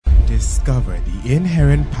discover the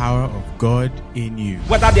inherent power of God in you.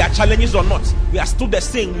 Whether there are challenges or not, we are still the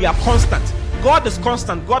same. We are constant. God is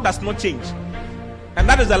constant. God does not change. And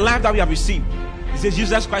that is the life that we have received. He says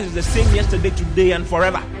Jesus Christ is the same yesterday, today, and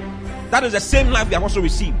forever. That is the same life we have also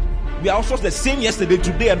received. We are also the same yesterday,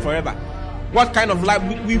 today, and forever. What kind of life?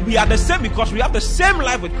 We are the same because we have the same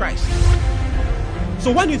life with Christ.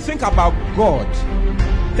 So when you think about God,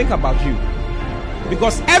 think about you.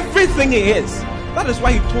 Because everything He is, that is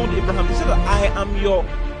why He told Abraham, He said, I am your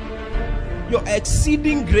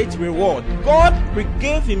exceeding great reward. God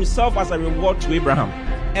gave Himself as a reward to Abraham.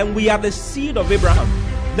 And we are the seed of Abraham.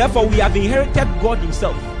 Therefore, we have inherited God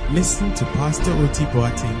Himself. Listen to Pastor Oti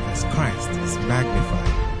Boateng as Christ is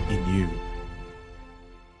magnified in you.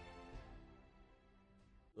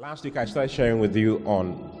 Last week I started sharing with you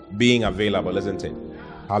on being available, isn't it?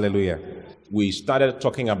 Hallelujah. We started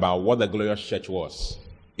talking about what the glorious church was,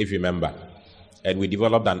 if you remember. And we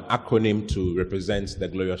developed an acronym to represent the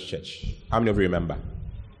glorious church. How many of you remember?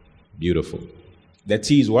 Beautiful. The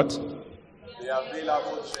T is what? The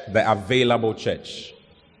available church. The available church.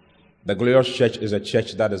 The glorious church is a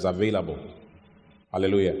church that is available.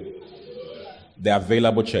 Hallelujah. The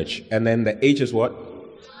available church. And then the H is what?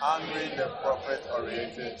 Honoring the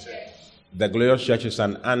prophet-oriented church. The glorious church is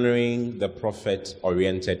an honoring the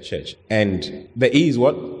prophet-oriented church. And the E is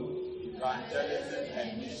what? Evangelism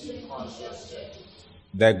and mission-conscious church.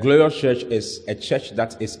 The glorious church is a church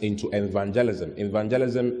that is into evangelism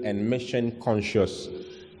and mission-conscious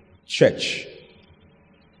church.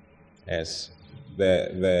 Yes.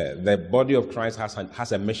 The body of Christ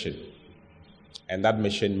has a mission, and that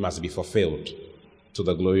mission must be fulfilled to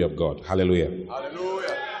the glory of God. Hallelujah.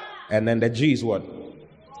 Hallelujah. And then the G is what?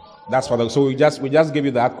 That's for the. So we just give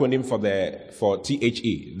you the acronym for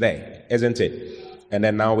THE there, isn't it? And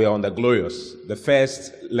then now we are on the glorious. The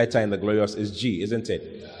first letter in the glorious is G, isn't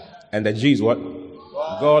it? And the G is what?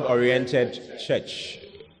 God-oriented church.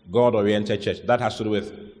 God-oriented church. That has to do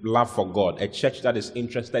with love for God. A church that is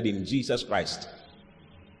interested in Jesus Christ.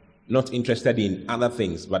 Not interested in other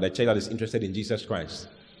things, but a church that is interested in Jesus Christ.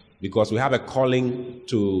 Because we have a calling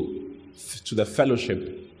to the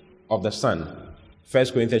fellowship of the Son. 1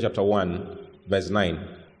 Corinthians chapter 1, verse 9.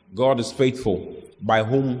 God is faithful, by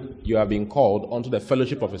whom you have been called unto the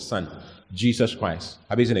fellowship of His Son, Jesus Christ.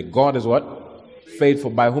 Have you seen it? God is what?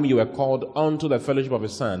 Faithful, by whom you were called unto the fellowship of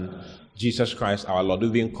His Son, Jesus Christ our Lord.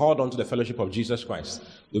 We've been called unto the fellowship of Jesus Christ.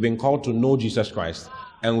 We've been called to know Jesus Christ.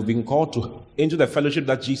 And we've been called into the fellowship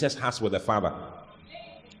that Jesus has with the Father.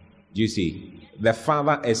 Do you see? The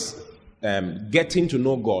Father is getting to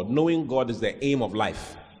know God. Knowing God is the aim of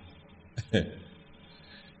life.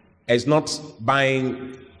 It's not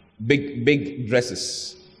buying big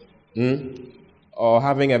dresses. Or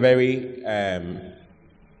having a very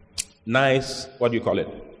nice, what do you call it?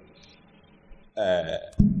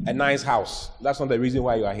 A nice house. That's not the reason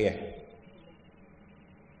why you are here.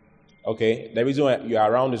 Okay? The reason why you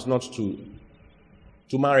are around is not to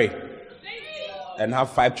marry and have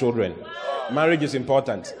 5 children. Marriage is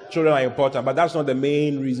important. Children are important, but that's not the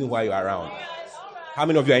main reason why you are around. How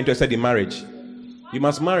many of you are interested in marriage? You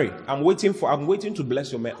must marry. I'm waiting to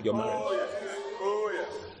bless your marriage. Oh,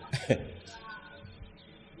 yes.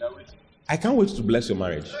 I can't wait to bless your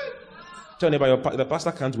marriage. Tell your neighbor, the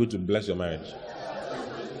pastor can't wait to bless your marriage.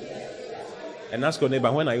 And ask your neighbor,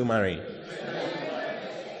 when are you marrying?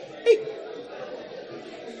 Hey.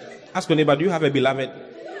 Ask your neighbor, do you have a beloved?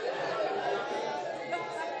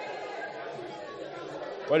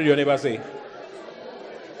 What did your neighbor say?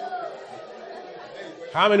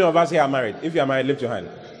 How many of us here are married? If you are married, lift your hand.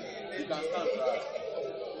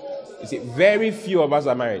 You see, very few of us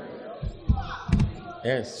are married.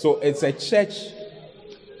 Yes, so it's a church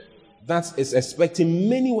that is expecting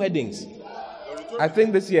many weddings. I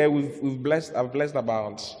think this year I've blessed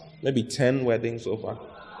about maybe 10 weddings so far.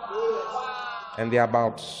 And there are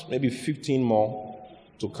about maybe 15 more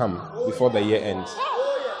to come before the year ends.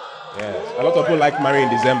 Yes. A lot of people like marrying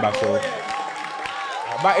in December, so.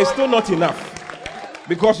 But it's still not enough.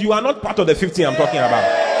 Because you are not part of the 15 I'm talking about.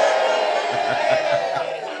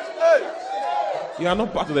 You are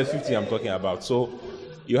not part of the 50 I'm talking about. So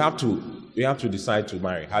you have to decide to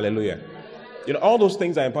marry. Hallelujah. You know, all those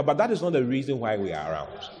things are important, but that is not the reason why we are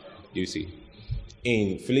around. You see.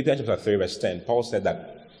 In Philippians chapter 3, verse 10, Paul said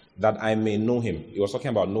that I may know him. He was talking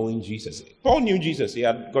about knowing Jesus. Paul knew Jesus. He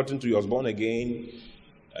was born again,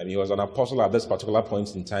 and he was an apostle at this particular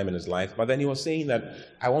point in time in his life. But then he was saying that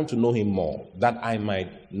I want to know him more, that I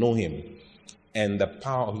might know him. And the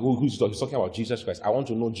power, he's talking about Jesus Christ. I want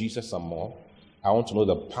to know Jesus some more. I want to know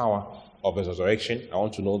the power of his resurrection. I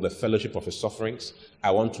want to know the fellowship of his sufferings.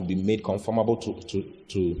 I want to be made conformable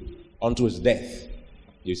to unto his death.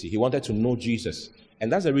 You see, he wanted to know Jesus.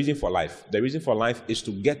 And that's the reason for life. The reason for life is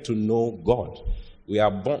to get to know God. We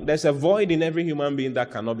are born. There's a void in every human being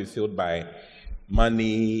that cannot be filled by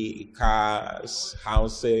money, cars,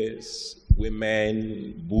 houses,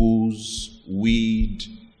 women, booze, weed,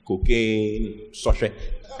 cocaine, social.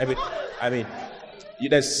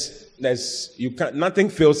 Nothing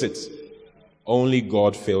fills it. Only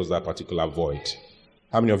God fills that particular void.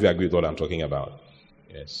 How many of you agree with what I'm talking about?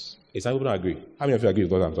 Yes. Some people don't agree. How many of you agree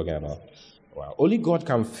with what I'm talking about? Wow. Only God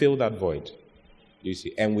can fill that void. You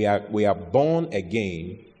see, and we are born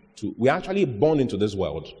again we're actually born into this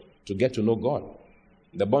world to get to know God.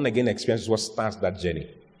 The born again experience is what starts that journey.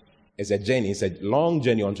 It's a journey, it's a long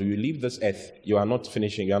journey until you leave this earth. You are not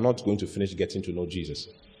going to finish getting to know Jesus.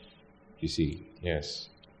 You see, yes.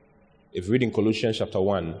 If you read in Colossians chapter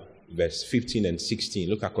 1, verse 15 and 16,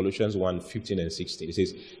 look at Colossians 1, 15 and 16. It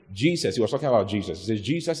says, Jesus, he was talking about Jesus. He says,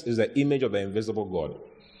 Jesus is the image of the invisible God.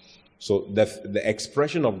 So the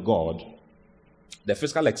expression of God, the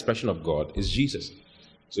physical expression of God is Jesus.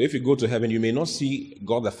 So if you go to heaven, you may not see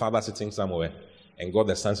God the Father sitting somewhere and God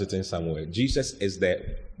the Son sitting somewhere. Jesus is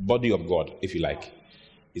the body of God, if you like.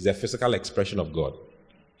 He's the physical expression of God.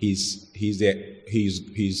 He's the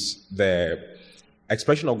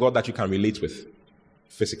expression of God that you can relate with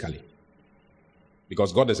physically.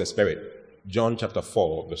 Because God is a spirit. John chapter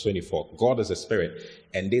 4, verse 24. God is a spirit,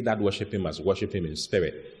 and they that worship him must worship him in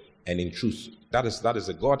spirit and in truth. That is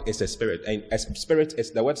God is a spirit. And a spirit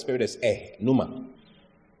is, the word spirit is pneuma.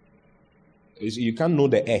 You can't know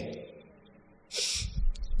the air.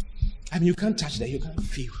 You can't touch the air, you can't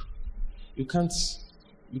feel. You can't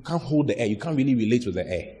hold the air. You can't really relate with the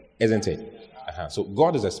air, isn't it? So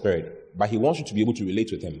God is a spirit, but he wants you to be able to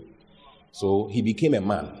relate with him. So he became a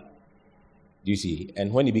man. Do you see?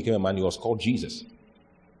 And when he became a man, he was called Jesus. Do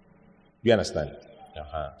you understand?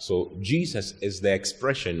 So Jesus is the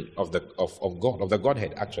expression of God, of the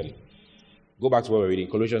Godhead, actually. Go back to what we're reading.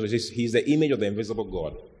 Colossians, it says, he's the image of the invisible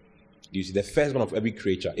God. Do you see? The firstborn of every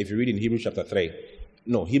creature. If you read in Hebrews chapter 3,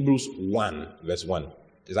 Hebrews 1, verse 1.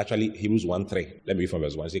 It's actually Hebrews 1, 3. Let me read from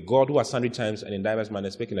verse 1. It says, God, who has sundry times and in diverse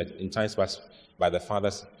manners spoken in times past by the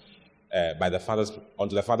fathers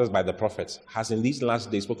unto the fathers by the prophets, has in these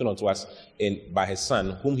last days spoken unto us by his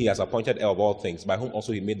Son, whom he has appointed heir of all things, by whom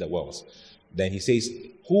also he made the worlds. Then he says,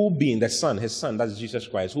 who being the Son, his Son, that's Jesus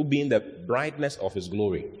Christ, who being the brightness of his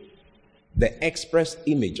glory, the express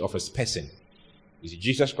image of his person. You see,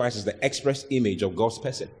 Jesus Christ is the express image of God's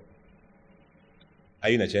person. Are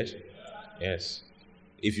you in a church? Yes.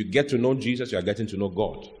 If you get to know Jesus, you are getting to know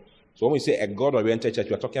God. So when we say a God-oriented church,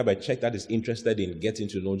 we are talking about a church that is interested in getting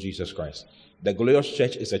to know Jesus Christ. The Glorious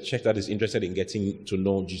Church is a church that is interested in getting to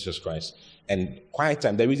know Jesus Christ. And quiet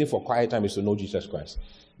time, the reason for quiet time is to know Jesus Christ.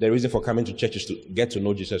 The reason for coming to church is to get to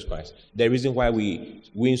know Jesus Christ. The reason why we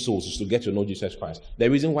win souls is to get to know Jesus Christ. The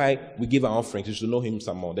reason why we give our offerings is to know him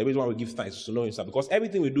some more. The reason why we give thanks is to know him some more. Because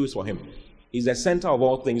everything we do is for him. He's the center of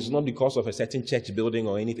all things. It's not because of a certain church building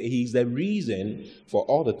or anything. He's the reason for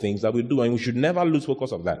all the things that we do. And we should never lose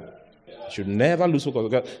focus of that. Should never lose focus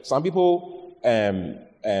of that. Some people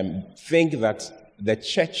think that the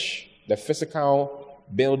church, the physical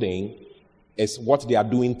building, is what they are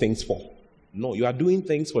doing things for. No, you are doing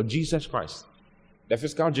things for Jesus Christ. The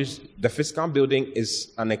physical building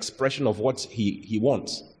is an expression of what he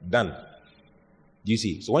wants done. Do you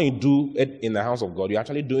see? So when you do it in the house of God, you're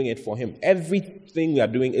actually doing it for him. Everything we are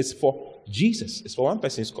doing is for Jesus. It's for one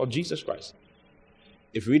person. It's called Jesus Christ.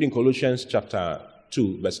 If you read in Colossians chapter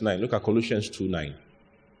 2, verse 9, look at Colossians 2, 9.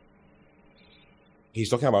 He's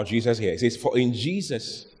talking about Jesus here. He says, for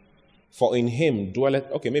in him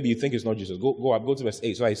dwelleth... Okay, maybe you think it's not Jesus. Go up, go to verse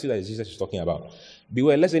 8. So I see that it's Jesus is talking about.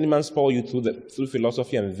 Beware, lest any man spoil you through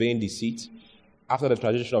philosophy and vain deceit, after the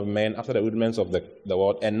tradition of men, after the rudiments of the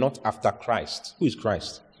world, and not after Christ. Who is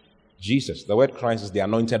Christ? Jesus. The word Christ is the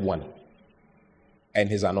anointed one. And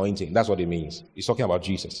his anointing. That's what it means. He's talking about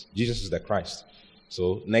Jesus. Jesus is the Christ.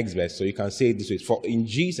 So, next verse. So you can say it this way. For in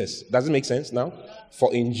Jesus... Does it make sense now?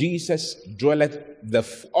 For in Jesus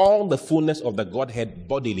dwelleth all the fullness of the Godhead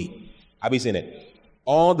bodily. Have you seen it?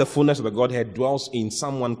 All the fullness of the Godhead dwells in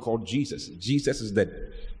someone called Jesus. Jesus is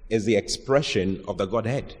the expression of the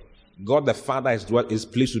Godhead. God the Father is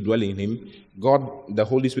pleased to dwell in him. God the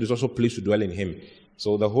Holy Spirit is also pleased to dwell in him.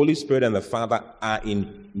 So the Holy Spirit and the Father are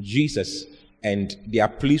in Jesus, and they are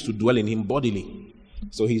pleased to dwell in him bodily.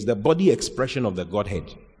 So he's the body expression of the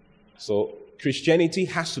Godhead. So Christianity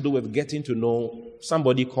has to do with getting to know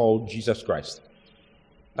somebody called Jesus Christ.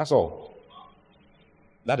 That's all.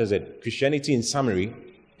 That is it. Christianity, in summary,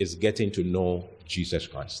 is getting to know Jesus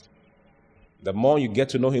Christ. The more you get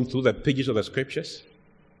to know him through the pages of the scriptures,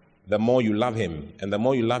 the more you love him. And the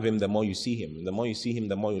more you love him, the more you see him. The more you see him,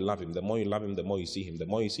 the more you love him. The more you love him, the more you see him. The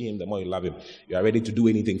more you see him, the more you love him. You are ready to do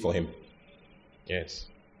anything for him. Yes.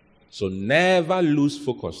 So never lose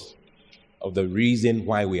focus of the reason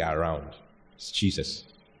why we are around. It's Jesus.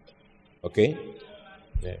 Okay?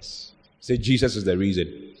 Yes. Say Jesus is the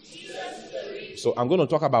reason. So I'm going to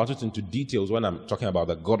talk about it into details when I'm talking about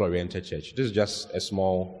the God-oriented church. This is just a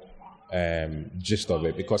small gist of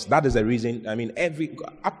it, because that is the reason. I mean,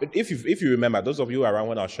 if you remember, those of you around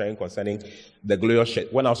when I was sharing concerning the glorious church,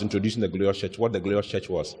 when I was introducing the glorious church, what the glorious church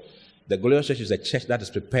was. The glorious church is a church that is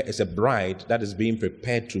prepared. It's a bride that is being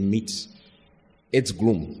prepared to meet its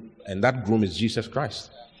groom, and that groom is Jesus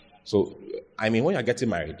Christ. So, I mean, when you're getting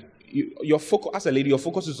married, your focus as a lady, your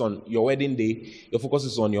focus is on your wedding day. Your focus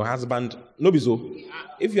is on your husband. No, bizo.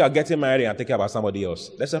 If you are getting married and thinking about somebody else,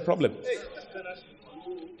 there's a problem.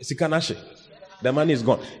 It's a kanashi. The money is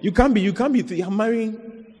gone. You can't be. You're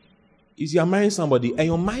marrying somebody, and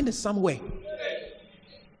your mind is somewhere.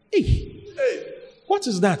 Hey, what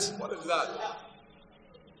is that? What is that?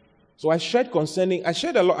 So I shared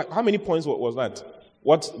a lot. How many points was that?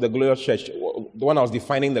 What the glorious church? The one I was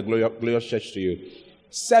defining the glorious church to you.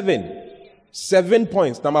 7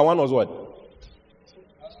 points. Number 1 was what?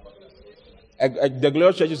 The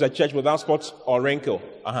glorious church is a church without spot or wrinkle.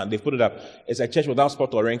 They put it up. It's a church without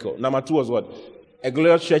spot or wrinkle. Number 2 was what? A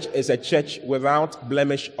glorious church is a church without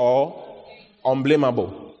blemish or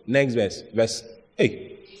unblameable. Next verse. Verse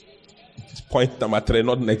 8. Point number 3,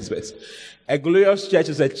 not next verse. A glorious church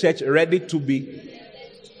is a church ready to be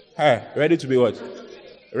what?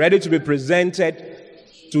 Ready to be presented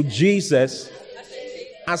to Jesus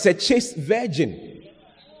as a chaste virgin.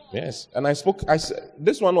 Yes. And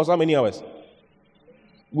this one was how many hours?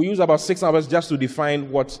 We used about 6 hours just to define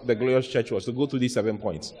what the glorious church was, to go through these 7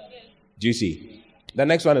 points. Do you see? The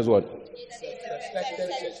next one is what?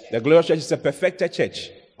 The glorious church is a perfected church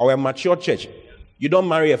or a mature church. You don't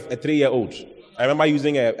marry a 3-year-old. I remember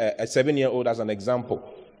using a 7-year-old as an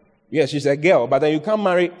example. Yes, she's a girl, but then you can't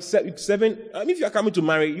marry 7. If you are coming to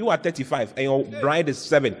marry, you are 35 and your bride is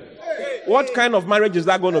 7. What kind of marriage is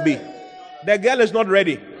that going to be? The girl is not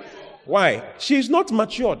ready. Why? She's not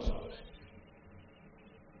matured.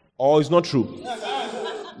 Or it's not true.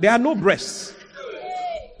 There are no breasts.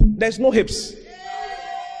 There's no hips.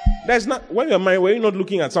 There's not. When you're married, were you not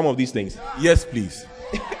looking at some of these things? Yes, please.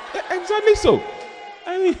 Exactly so.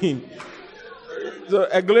 I mean, so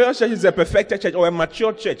a glorious church is a perfected church or a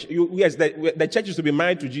mature church. Yes, the church is to be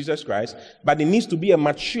married to Jesus Christ, but it needs to be a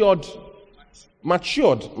matured.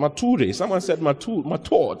 Someone said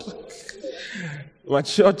matured.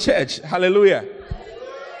 Mature church. Hallelujah.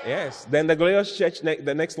 Yes. Then the glorious church,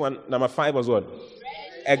 the next one, number 5 was what?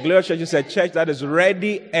 A glorious church is a church that is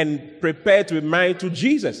ready and prepared to be married to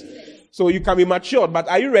Jesus. So you can be matured, but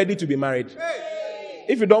are you ready to be married?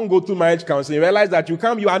 If you don't go through marriage counseling, you realize that you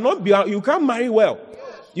can't marry well.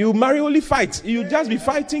 You marry only fight. You just be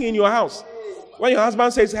fighting in your house. When your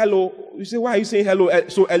husband says hello, you say, why are you saying hello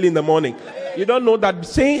so early in the morning? You don't know that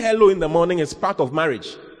saying hello in the morning is part of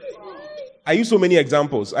marriage. I use so many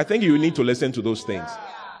examples. I think you need to listen to those things.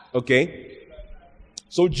 Okay?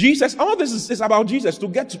 So Jesus, all this is about Jesus, to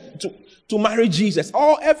get to marry Jesus.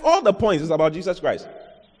 All the points is about Jesus Christ.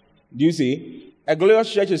 Do you see? A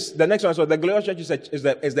glorious church is, the next one, so the glorious church is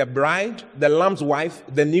the bride, the Lamb's wife,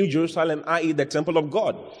 the New Jerusalem, i.e. the temple of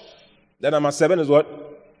God. Then number 7 is what?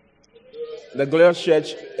 The glorious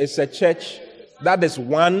church is a church that is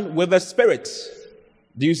one with the Spirit.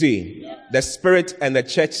 Do you see? The Spirit and the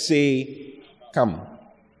church say, come.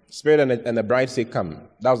 Spirit and the bride say, come.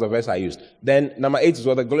 That was the verse I used. Then number 8 is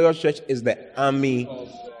what? The glorious church is the army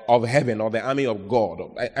of heaven or the army of God.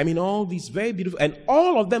 I mean, all these very beautiful, and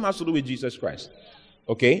all of them has to do with Jesus Christ.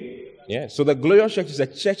 Okay? Yeah. So the glorious church is a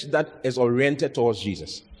church that is oriented towards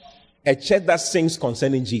Jesus. A church that sings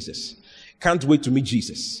concerning Jesus. Can't wait to meet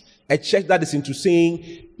Jesus. A church that is into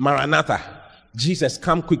saying, Maranatha, Jesus,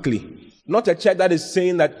 come quickly. Not a church that is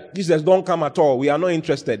saying that Jesus, don't come at all. We are not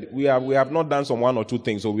interested. We have not done some 1 or 2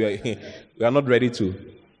 things, so we are not ready to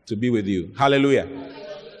be with you. Hallelujah.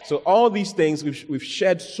 So all these things, we've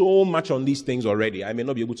shared so much on these things already. I may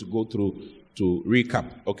not be able to go through to recap.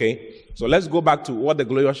 Okay? So let's go back to what the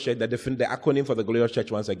glorious church, the acronym for the glorious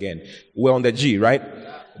church once again. We're on the G, right?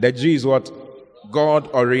 The G is what?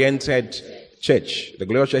 God-oriented church. The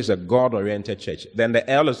glorious church is a God-oriented church. Then the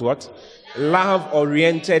L is what?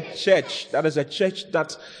 Love-oriented church. That is a church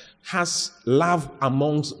that has love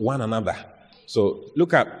amongst one another. So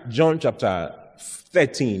look at John chapter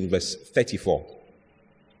 13, verse 34.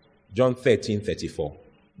 John 13, 34.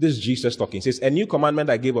 This is Jesus talking. He says, a new commandment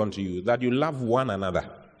I give unto you, that you love one another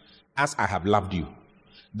as I have loved you.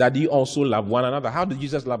 that you also love one another. How did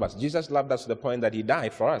Jesus love us? Jesus loved us to the point that he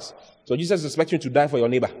died for us. So Jesus is expecting you to die for your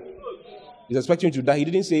neighbor. He's expecting you to die. He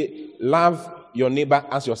didn't say, love your neighbor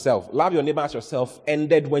as yourself. Love your neighbor as yourself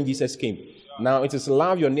ended when Jesus came. Now it is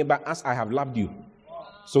love your neighbor as I have loved you.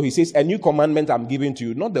 So he says, a new commandment I'm giving to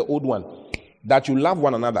you, not the old one, that you love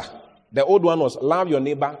one another. The old one was love your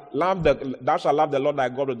neighbor, thou shalt love the Lord thy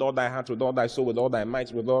God with all thy heart, with all thy soul, with all thy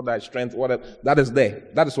might, with all thy strength, whatever. That is there.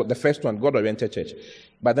 That is what the first one, God-oriented church.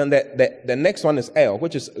 But then the next one is L,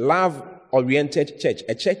 which is love-oriented church.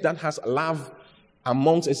 A church that has love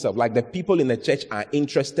amongst itself, like the people in the church are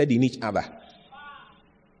interested in each other.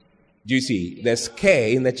 Do you see? There's care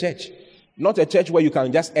in the church. Not a church where you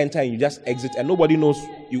can just enter and you just exit and nobody knows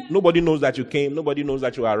you. Nobody knows that you came. Nobody knows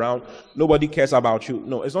that you are around. Nobody cares about you.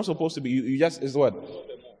 No, it's not supposed to be. You just, it's what?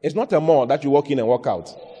 It's not a mall that you walk in and walk out.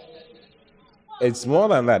 It's more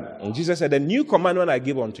than that. And Jesus said, the new commandment I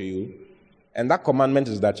give unto you, and that commandment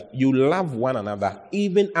is that you love one another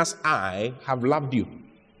even as I have loved you.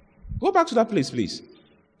 Go back to that place, please.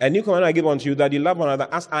 A new commandment I give unto you, that you love one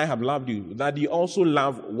another as I have loved you, that you also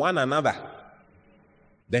love one another.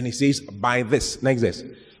 Then he says, by this, next verse,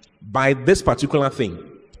 by this particular thing,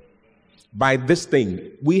 by this thing,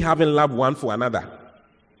 we haven't loved one for another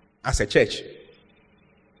as a church.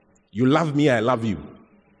 You love me, I love you.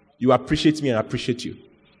 You appreciate me, I appreciate you.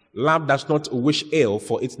 Love does not wish ill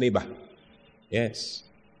for its neighbor. Yes.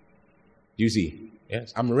 Do you see?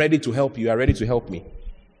 Yes. I'm ready to help you, you are ready to help me.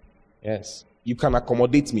 Yes. You can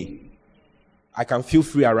accommodate me. I can feel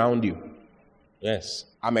free around you. Yes.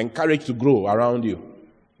 I'm encouraged to grow around you.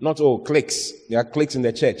 Not all cliques. There are cliques in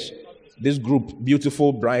the church. This group,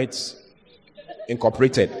 Beautiful Brides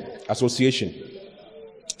Incorporated Association.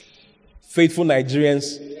 Faithful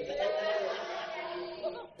Nigerians,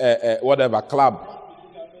 whatever, club.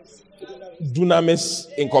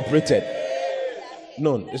 Dunamis Incorporated.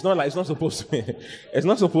 No, it's not supposed to be. It's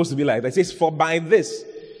not supposed to be like that. It says, for by this,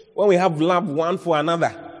 when we have love one for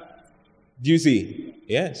another. Do you see?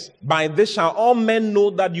 Yes. By this shall all men know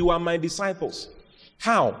that you are my disciples.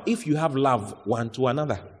 How? If you have love one to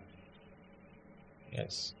another.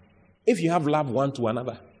 Yes. If you have love one to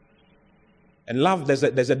another. And love, there's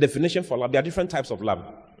a definition for love. There are different types of love.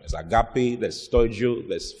 There's agape, there's storgio,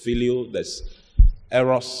 there's filial, there's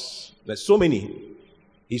eros. There's so many.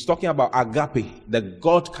 He's talking about agape, the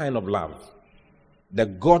God kind of love. The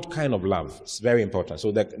God kind of love. It's very important.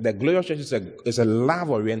 So the Glorious Church is a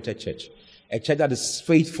love-oriented church. A church that is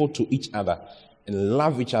faithful to each other and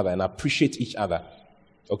love each other and appreciate each other.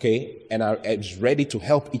 Okay, and is ready to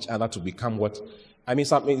help each other to become what? I mean,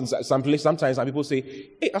 sometimes some people say,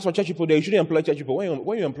 hey, as for church people, you shouldn't employ church people.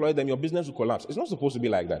 When you employ them, your business will collapse. It's not supposed to be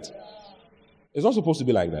like that. It's not supposed to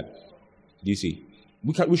be like that. Do you see?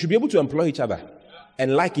 We should be able to employ each other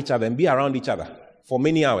and like each other and be around each other for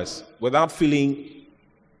many hours without feeling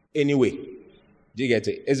any way. Do you get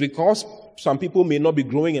it? It's because some people may not be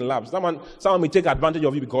growing in love. Someone may take advantage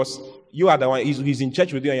of you because you are the one, he's in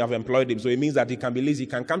church with you and you have employed him. So it means that he can be lazy. He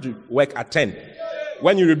can come to work at 10.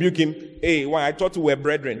 When you rebuke him, hey, why? I thought we were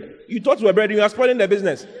brethren. You thought we were brethren. You are spoiling the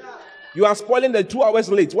business. You are spoiling the 2 hours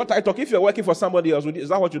late. What I talk, if you're working for somebody else, is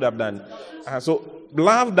that what you'd have done? So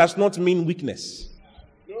love does not mean weakness.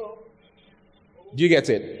 Do you get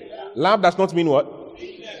it? Love does not mean what?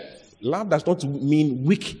 Weakness. Love does not mean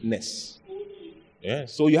weakness. Yeah.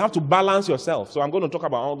 So you have to balance yourself. So I'm going to talk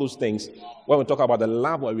about all those things when we talk about the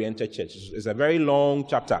love-oriented church. It's a very long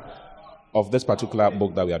chapter of this particular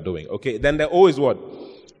book that we are doing. Okay. Then the O is what?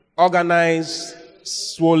 Organized,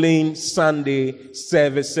 swollen Sunday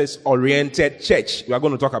services oriented church. We are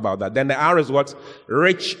going to talk about that. Then the R is what?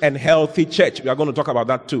 Rich and healthy church. We are going to talk about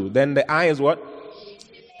that too. Then the I is what?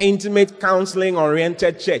 Intimate counseling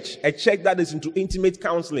oriented church. A church that is into intimate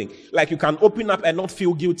counseling. Like you can open up and not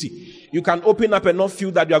feel guilty. You can open up and not feel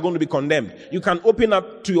that you are going to be condemned. You can open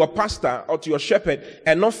up to your pastor or to your shepherd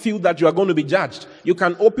and not feel that you are going to be judged. You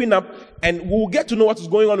can open up and we'll get to know what is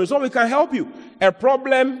going on. So we can help you. A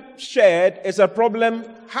problem shared is a problem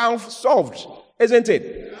half solved. Isn't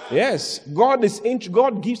it? Yes.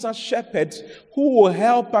 God gives us shepherds who will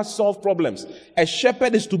help us solve problems. A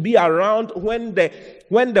shepherd is to be around when the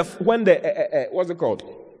what's it called?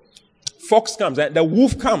 Fox comes, the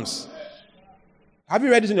wolf comes. Have you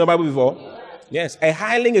read this in your Bible before? Yes. A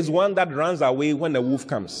hireling is one that runs away when the wolf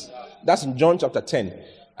comes. That's in John chapter 10,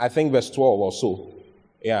 I think verse 12 or so.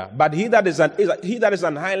 Yeah. But he that is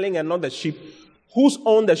an hireling and not the sheep, whose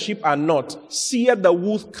own the sheep are not, seeth the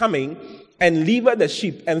wolf coming, and leaveth the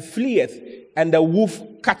sheep, and fleeth, and the wolf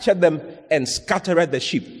catcheth them, and scattereth the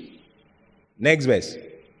sheep. Next verse.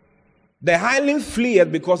 The hireling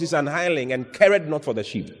fleeth because he's an hireling, and careth not for the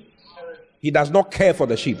sheep. He does not care for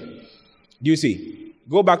the sheep. Do you see?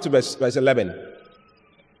 Go back to verse 11.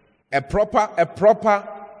 A proper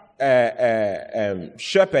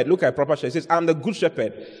shepherd, look at a proper shepherd. It says, I'm the good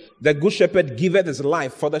shepherd. The good shepherd giveth his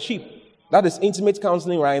life for the sheep. That is intimate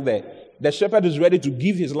counseling right there. The shepherd is ready to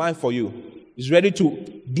give his life for you. He's ready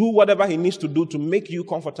to do whatever he needs to do to make you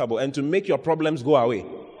comfortable and to make your problems go away.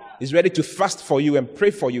 He's ready to fast for you and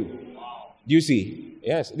pray for you. Do you see?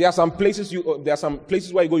 Yes. There are some places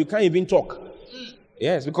where you go, you can't even talk.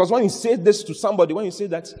 Yes, because when you say this to somebody, when you say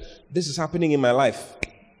that this is happening in my life,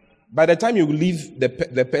 by the time you leave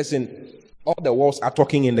the person, all the walls are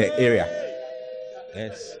talking in the area.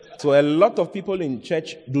 Yes. So a lot of people in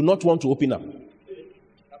church do not want to open up.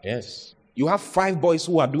 Yes. You have 5 boys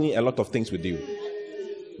who are doing a lot of things with you.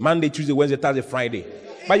 Monday, Tuesday, Wednesday, Thursday, Friday.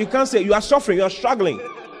 But you can't say you are suffering, you are struggling.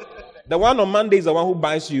 The one on Monday is the one who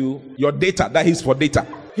buys you your data. That is for data.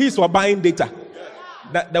 He's for buying data.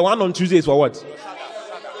 The one on Tuesday is for what?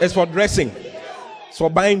 It's for dressing. It's for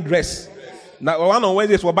buying dress. The one on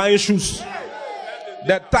Wednesday is for buying shoes.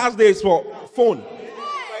 The Thursday is for phone.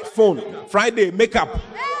 Friday, makeup.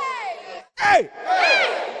 Hey!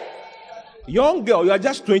 Young girl, you are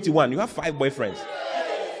just 21. You have 5 boyfriends.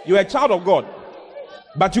 You are a child of God.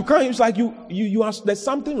 But you can't, it's like you are, there's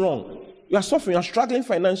something wrong. You are suffering, you are struggling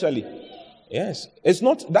financially. Yes.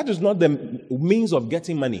 That is not the means of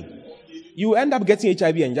getting money. You end up getting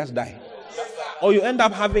HIV and just die. Or you end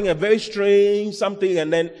up having a very strange something,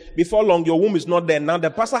 and then before long your womb is not there. Now the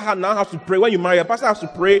pastor now has to pray. When you marry, a pastor has to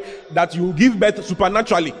pray that you give birth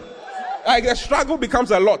supernaturally. Like the struggle becomes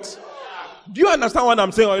a lot. Do you understand what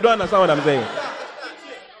I'm saying, or you don't understand what I'm saying?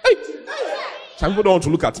 Hey. Some people don't want to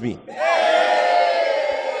look at me.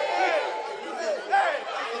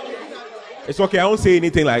 It's okay. I won't say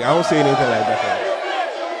anything like that.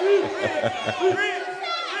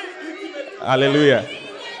 Hallelujah.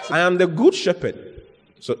 I am the good shepherd.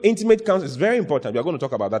 So intimate counsel is very important. We are going to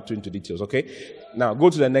talk about that too into details, okay? Now go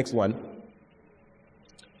to the next one.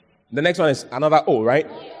 The next one is another O, right?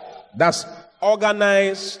 That's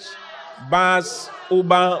organized, bus,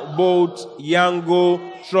 Uber, boat,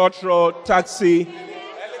 Yango, trotro, taxi,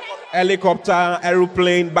 helicopter,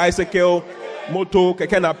 aeroplane, bicycle, moto,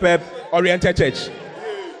 keke napep, oriented church.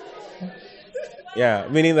 Yeah,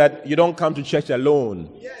 meaning that you don't come to church alone.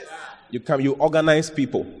 You organize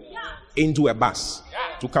people into a bus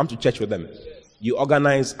to come to church with them. You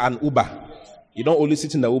organize an Uber. You don't only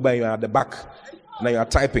sit in the Uber and you are at the back. Now you are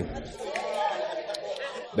typing.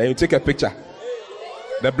 Then you take a picture.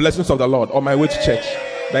 The blessings of the Lord on my way to church.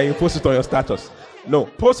 Then you post it on your status. No,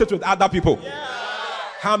 post it with other people.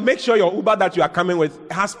 Make sure your Uber that you are coming with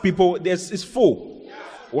has people. It's full.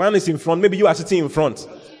 One is in front. Maybe you are sitting in front.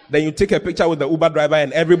 Then you take a picture with the Uber driver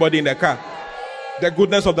and everybody in the car. The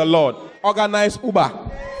goodness of the Lord. Organize Uber.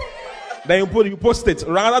 Then you post it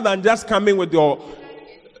rather than just coming with your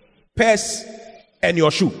purse and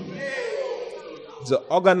your shoe. So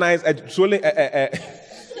organize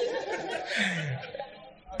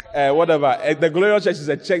whatever. The Glorious Church is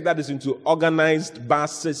a church that is into organized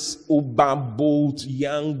buses, Uber, Bolt,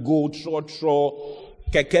 Yango, Trotro,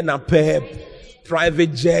 Keke Napep,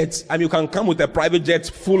 private jets. And you can come with a private jet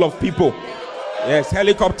full of people. Yes,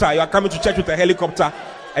 helicopter. You are coming to church with a helicopter,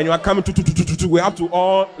 and you are coming to. We have to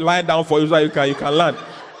all lie down for you so you can land,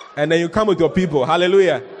 and then you come with your people.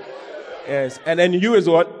 Hallelujah. Yes, and then you is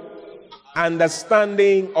what?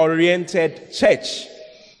 Understanding oriented church.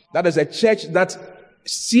 That is a church that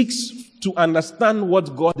seeks to understand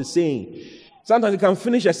what God is saying. Sometimes you can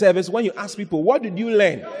finish a service when you ask people, "What did you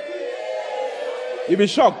learn?" You'll be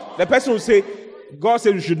shocked. The person will say, "God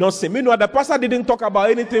said you should not sin." Meanwhile, the pastor didn't talk about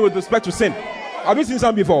anything with respect to sin. Have you seen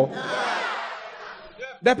some before?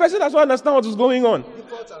 The person doesn't understand what is going on.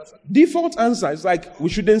 Default answer is like, we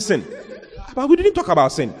shouldn't sin. But we didn't talk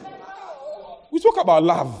about sin. We talk about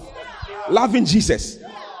love. Loving Jesus.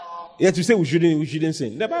 Yet you say we shouldn't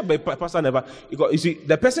sin. Never, pastor never. You see,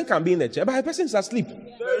 the person can be in the chair, but the person is asleep.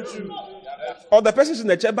 Very true. Or the person is in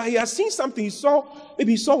the chair, but he has seen something.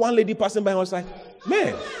 Maybe he saw one lady passing by and was like,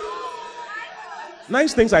 man,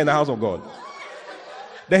 nice things are in the house of God.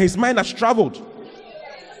 Then his mind has traveled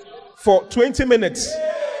for 20 minutes,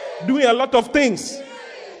 doing a lot of things.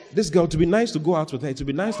 This girl, to be nice to go out with her, to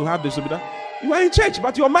be nice to have this, to be that. You are in church,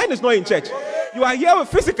 but your mind is not in church. You are here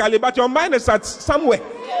physically, but your mind is at somewhere.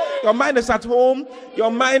 Your mind is at home. Your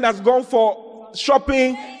mind has gone for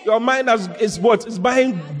shopping. Your mind is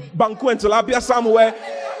buying banku and tilapia somewhere.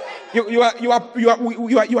 You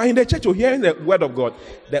are in the church, you're hearing the word of God.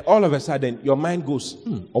 Then all of a sudden, your mind goes,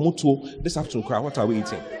 this afternoon, what are we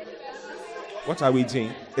eating? What are we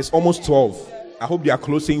eating? It's almost 12. I hope they are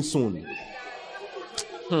closing soon.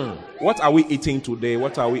 What are we eating today?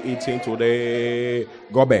 What are we eating today?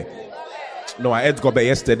 Gobe. No, I ate gobe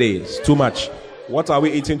yesterday. It's too much. What are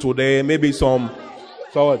we eating today? Maybe some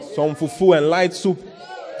fufu and light soup.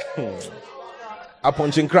 A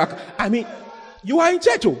punching crack. I mean, you are in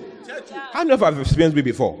church. How many of you have experienced me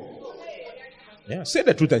before? Yeah, say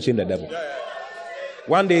the truth and shame the devil.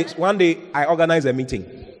 One day, I organized a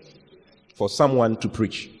meeting for someone to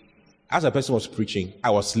preach. As a person was preaching,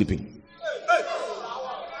 I was sleeping.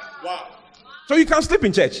 Wow. So you can sleep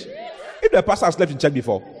in church. If the pastor has slept in church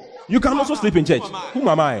before, you can also sleep in church. Who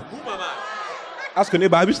am I? Ask your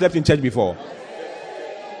neighbor, have you slept in church before?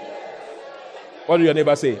 What did your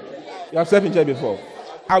neighbor say? You have slept in church before.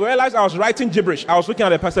 I realized I was writing gibberish. I was looking at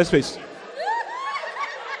the pastor's face.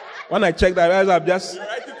 When I checked, I realized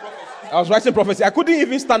I was writing prophecy. I couldn't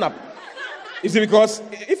even stand up. You see, because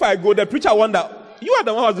if I go, the preacher wonder, you are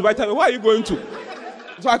the one who was inviting me. Where are you going to?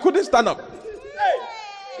 So I couldn't stand up.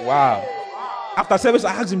 Wow. After service,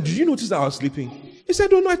 I asked him, did you notice that I was sleeping? He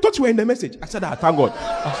said, oh no, I thought you were in the message. I said, thank God.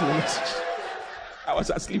 I was in the message. I was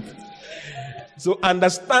asleep. So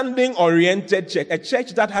understanding-oriented church, a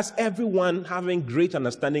church that has everyone having great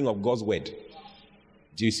understanding of God's word.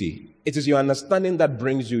 Do you see? It is your understanding that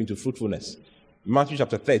brings you into fruitfulness. Matthew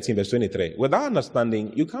chapter 13, verse 23. Without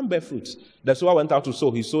understanding, you can't bear fruits. The sower went out to sow.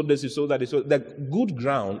 He sowed this, he sowed that, he sowed. The good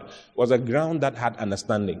ground was a ground that had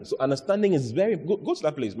understanding. So understanding is very good. Go to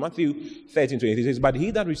that place. Matthew 13, 23. It says, but he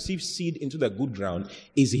that receives seed into the good ground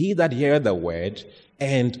is he that heareth the word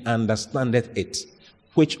and understandeth it,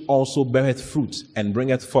 which also beareth fruit and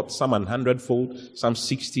bringeth forth some 100-fold, some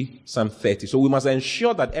 60, some 30. So we must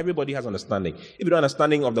ensure that everybody has understanding. If you don't have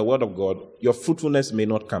understanding of the word of God, your fruitfulness may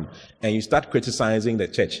not come. And you start criticizing the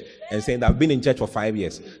church and saying that I've been in church for 5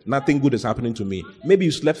 years. Nothing good is happening to me. Maybe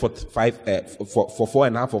you slept for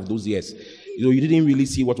 4.5 of those years. You didn't really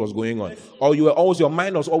see what was going on. Or your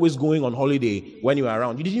mind was always going on holiday when you were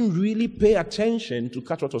around. You didn't really pay attention to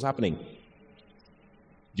catch what was happening.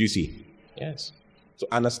 Do you see? Yes. So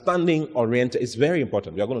understanding oriented is very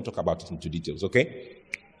important. We are going to talk about it into details, okay?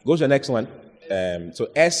 Go to the next one. So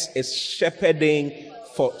S is shepherding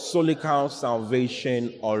for solical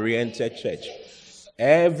salvation oriented church.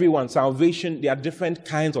 Everyone, salvation, there are different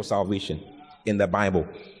kinds of salvation in the Bible.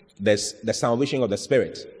 There's the salvation of the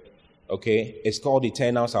Spirit, okay? It's called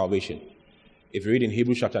eternal salvation. If you read in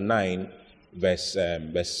Hebrews chapter 9, verse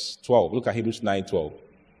 12, look at Hebrews 9:12.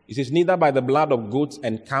 It says, neither by the blood of goats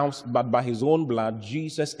and calves, but by his own blood,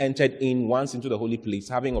 Jesus entered in once into the holy place,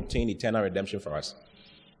 having obtained eternal redemption for us.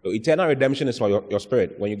 So eternal redemption is for your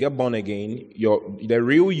spirit. When you get born again, the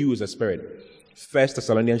real you is a spirit. 1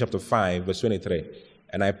 Thessalonians chapter 5, verse 23.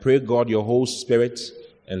 And I pray God, your whole spirit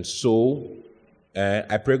and soul,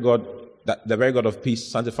 I pray God, that the very God of peace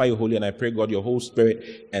sanctify you wholly, and I pray God, your whole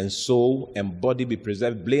spirit and soul and body be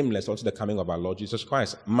preserved blameless unto the coming of our Lord Jesus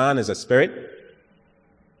Christ. Man is a spirit.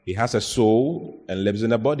 He has a soul and lives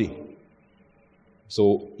in a body.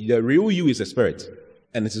 So the real you is a spirit.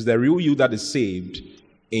 And it is the real you that is saved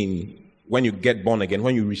when you get born again,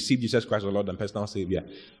 when you receive Jesus Christ as Lord and personal Savior.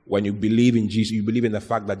 When you believe in Jesus, you believe in the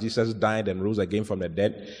fact that Jesus died and rose again from the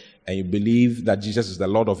dead, and you believe that Jesus is the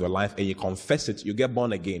Lord of your life, and you confess it, you get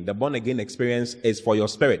born again. The born again experience is for your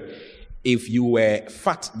spirit. If you were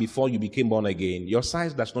fat before you became born again, your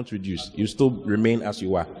size does not reduce. You still remain as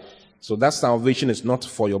you are. So that salvation is not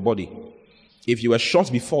for your body. If you were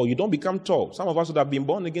short before, you don't become tall. Some of us would have been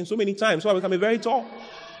born again so many times, so I become very tall.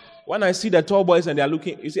 When I see the tall boys and they are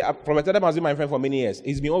looking, you see, Prophet Adam has been my friend for many years.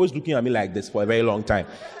 He's been always looking at me like this for a very long time.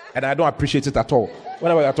 And I don't appreciate it at all.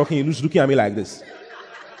 Whenever you're talking, he's looking at me like this.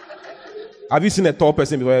 Have you seen a tall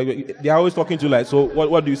person before? They're always talking to you like, so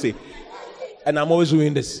what do you say? And I'm always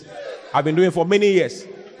doing this. I've been doing it for many years.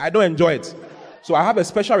 I don't enjoy it. So I have a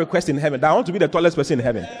special request in heaven that I want to be the tallest person in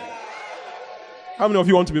heaven. How many of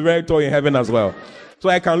you want to be very tall in heaven as well? So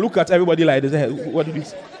I can look at everybody like this. Hey, what did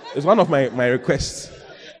this? It's one of my requests.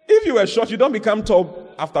 If you were short, you don't become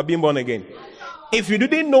tall after being born again. If you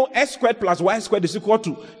didn't know x squared plus y squared is equal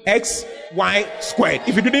to xy squared,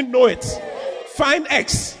 if you didn't know it, find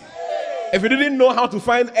x. If you didn't know how to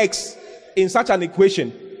find x in such an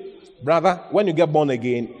equation, brother, when you get born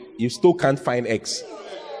again, you still can't find x.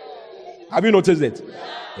 Have you noticed it?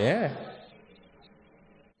 Yeah.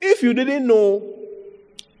 If you didn't know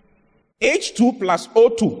H2 plus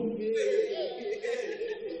O2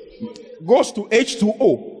 goes to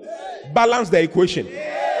H2O, balance the equation.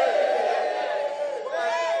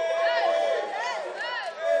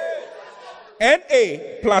 Na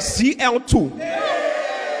plus Cl2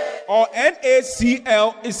 or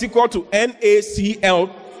NaCl is equal to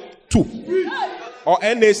NaCl2 or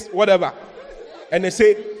Na whatever. And they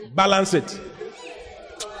say balance it.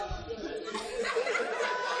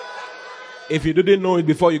 If you didn't know it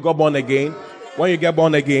before you got born again, when you get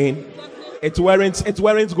born again, it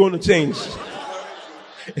weren't going to change.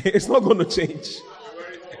 It's not going to change.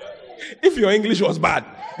 If your English was bad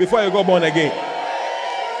before you got born again,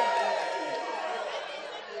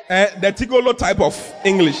 the Tigolo type of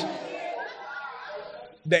English,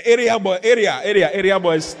 the area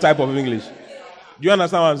boys type of English. Do you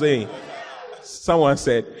understand what I'm saying? Someone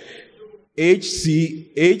said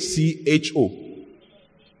HCHO.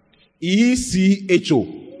 ECHO.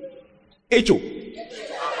 HO.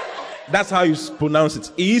 That's how you pronounce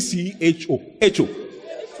it. ECHO. HO.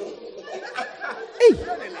 Hey.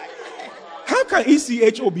 How can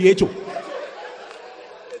ECHO be HO?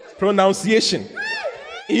 Pronunciation.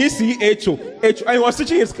 ECHO. HO. I was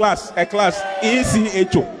teaching his class,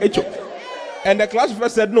 ECHO. HO. And the class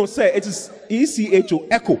professor said, no, sir, it is ECHO.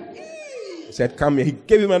 Echo. He said, come here. He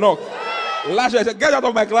gave him a knock. Last year, I said, get out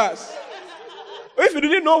of my class. If you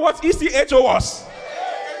didn't know what ECHO was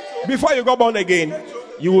before you got born again,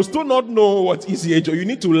 you will still not know what ECHO. You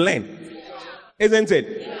need to learn. Isn't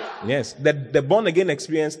it? Yes. The born again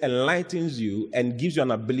experience enlightens you and gives you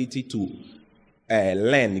an ability to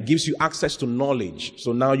learn. It gives you access to knowledge.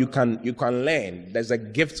 So now you can learn. There's a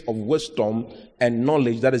gift of wisdom and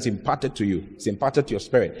knowledge that is imparted to you. It's imparted to your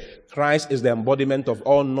spirit. Christ is the embodiment of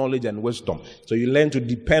all knowledge and wisdom. So you learn to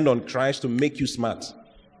depend on Christ to make you smart.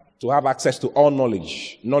 To have access to all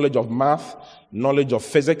knowledge. Knowledge of math, knowledge of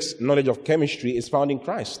physics, knowledge of chemistry is found in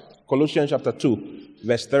Christ. Colossians chapter 2,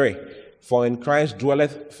 verse 3. For in Christ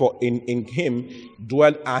dwelleth, for in him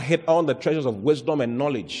are hid all the treasures of wisdom and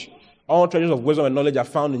knowledge. All treasures of wisdom and knowledge are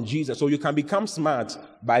found in Jesus. So you can become smart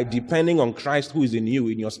by depending on Christ who is in you,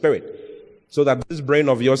 in your spirit. So that this brain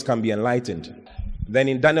of yours can be enlightened. Then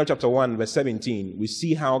in Daniel chapter 1, verse 17, we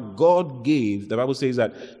see how God gave, the Bible says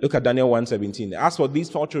that, look at Daniel 1:17. As for these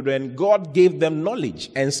 4 children, God gave them knowledge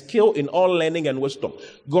and skill in all learning and wisdom.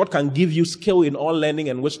 God can give you skill in all learning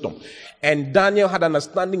and wisdom. And Daniel had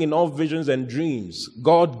understanding in all visions and dreams.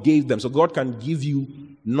 God gave them. So God can give you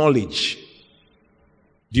knowledge.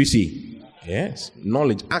 Do you see? Yes.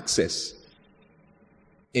 Knowledge, access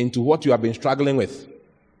into what you have been struggling with.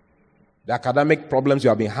 The academic problems you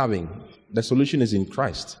have been having. The solution is in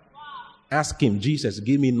Christ. Ask him, Jesus,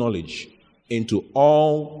 give me knowledge into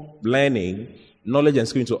all learning, knowledge and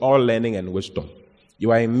skill into all learning and wisdom.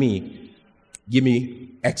 You are in me. Give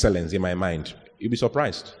me excellence in my mind. You'll be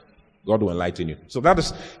surprised. God will enlighten you. So that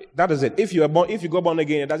is it. If you go born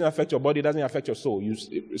again, it doesn't affect your body, it doesn't affect your soul.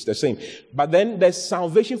 It's the same. But then there's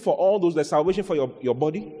salvation for all those. There's salvation for your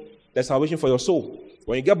body. There's salvation for your soul.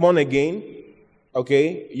 When you get born again,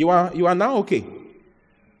 okay, you are now okay.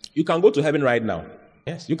 You can go to heaven right now.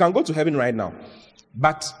 Yes, you can go to heaven right now.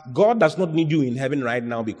 But God does not need you in heaven right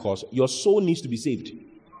now because your soul needs to be saved.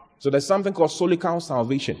 So there's something called solical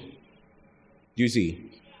salvation. Do you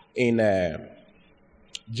see? In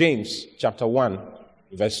James chapter 1,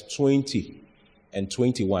 verse 20 and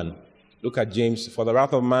 21. Look at James. For the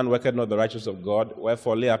wrath of man worketh not the righteousness of God.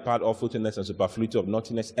 Wherefore lay apart all filthiness and superfluity of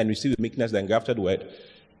naughtiness and receive the meekness, the engrafted word,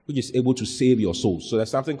 which is able to save your soul. So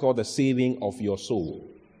there's something called the saving of your soul.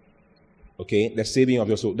 Okay, the saving of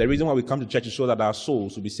your soul. The reason why we come to church is so that our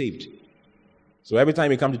souls will be saved. So every time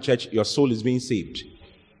you come to church, your soul is being saved.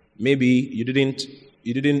 Maybe you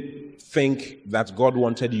didn't think that God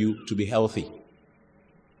wanted you to be healthy.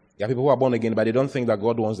 There are people who are born again, but they don't think that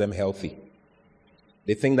God wants them healthy.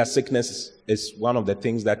 They think that sickness is one of the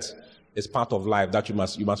things that is part of life, that you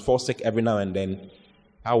must fall sick every now and then.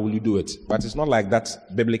 How will you do it? But it's not like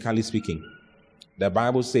that, biblically speaking. The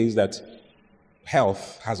Bible says that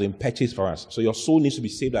health has been purchased for us. So your soul needs to be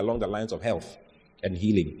saved along the lines of health and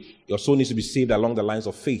healing. Your soul needs to be saved along the lines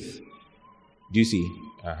of faith. Do you see?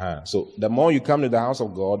 So the more you come to the house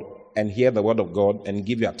of God and hear the word of God and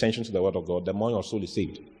give your attention to the word of God, the more your soul is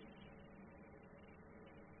saved.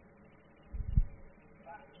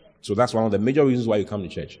 So that's one of the major reasons why you come to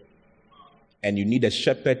church. And you need a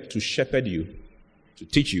shepherd to shepherd you, to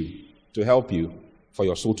teach you, to help you for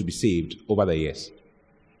your soul to be saved over the years.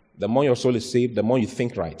 The more your soul is saved, the more you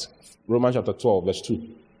think right. Romans chapter 12, verse 2.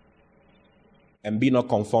 And be not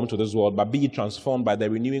conformed to this world, but be transformed by the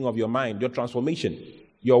renewing of your mind. Your transformation,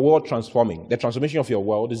 your world transforming. The transformation of your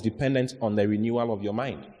world is dependent on the renewal of your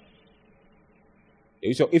mind.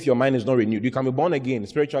 So if your mind is not renewed, you can be born again.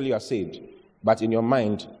 Spiritually, you are saved. But in your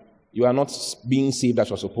mind, you are not being saved as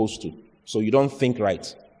you're supposed to. So you don't think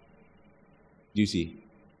right. Do you see?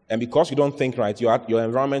 And because you don't think right, your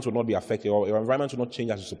environment will not be affected, or your environment will not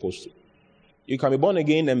change as it's supposed to. You can be born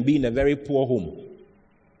again and be in a very poor home.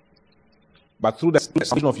 But through the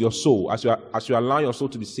salvation of your soul, as you allow your soul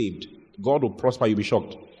to be saved, God will prosper, you'll be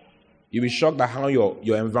shocked. You'll be shocked at how your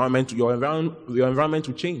environment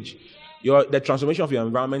will change. The transformation of your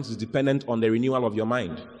environment is dependent on the renewal of your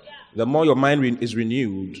mind. The more your mind is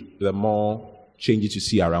renewed, the more changes you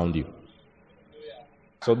see around you.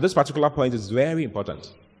 So this particular point is very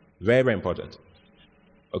important. Very, very important.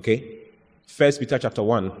 Okay? 1 Peter chapter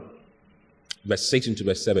 1, verse 6 into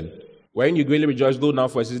verse 7. Wherein you greatly rejoice, though now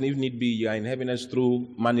for a season, if need be, you are in heaviness through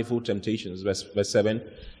manifold temptations. Verse 7.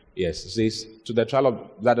 Yes, it says, the trial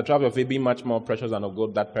of your faith being much more precious than of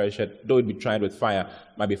gold that perisheth, though it be tried with fire,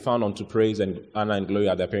 might be found unto praise and honor and glory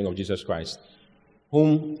at the appearing of Jesus Christ,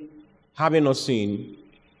 whom, having not seen,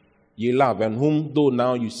 ye love, and whom, though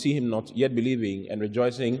now you see him not, yet believing and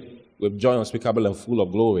rejoicing with joy unspeakable and full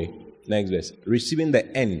of glory. Next verse. Receiving the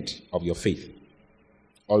end of your faith,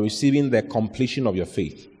 or receiving the completion of your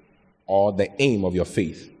faith, or the aim of your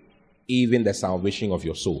faith, even the salvation of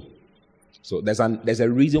your soul. So there's a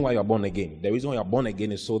reason why you're born again. The reason why you're born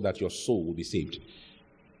again is so that your soul will be saved.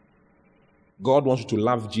 God wants you to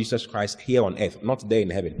love Jesus Christ here on earth, not there in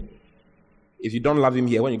heaven. If you don't love him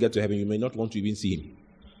here, when you get to heaven, you may not want to even see him,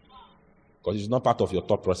 because it's not part of your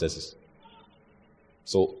thought processes.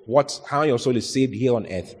 So how your soul is saved here on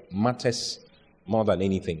earth matters more than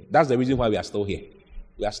anything. That's the reason why we are still here.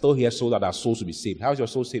 We are still here so that our souls will be saved. How is your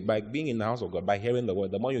soul saved? By being in the house of God, by hearing the word.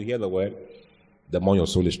 The more you hear the word, the more your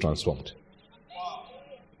soul is transformed.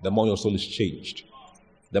 The more your soul is changed.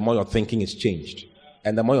 The more your thinking is changed.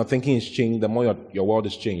 And the more your thinking is changed, the more your world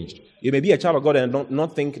is changed. You may be a child of God and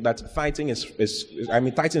not think that tithing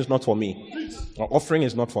is not for me. Or offering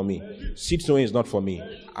is not for me. Seed sowing is not for me.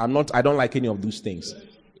 I don't like any of those things.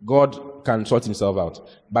 God can sort himself out.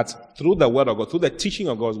 But through the word of God, through the teaching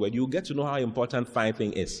of God's word, you get to know how important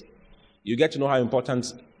tithing is. You get to know how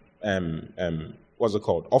important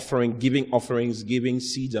giving offerings, giving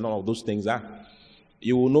seeds and all of those things are.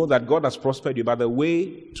 You will know that God has prospered you, but the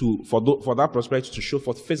way for that prosperity to show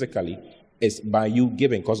forth physically is by you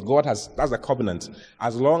giving, because that's a covenant.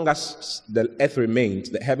 As long as the earth remains,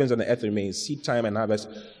 the heavens and the earth remains, seed time and harvest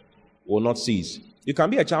will not cease. You can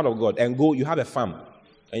be a child of God and you have a farm,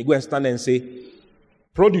 and you go and stand there and say,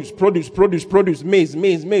 produce, maize,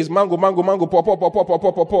 mango, pop,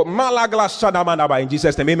 malaglas shadamanaba, in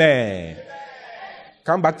Jesus' name, amen.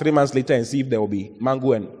 Come back 3 months later and see if there will be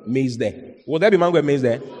mango and maize there. Will there be mango and maize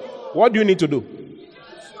there? What do you need to do?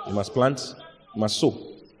 You must plant, you must sow.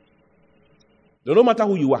 No matter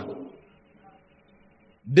who you are,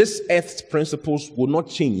 this earth's principles will not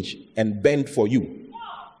change and bend for you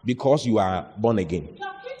because you are born again.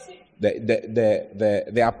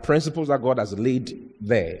 There are principles that God has laid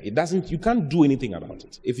there. You can't do anything about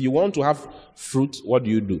it. If you want to have fruit, what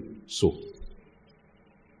do? Sow.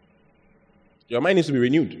 Your mind needs to be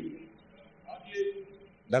renewed.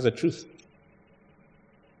 That's the truth.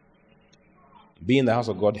 Being in the house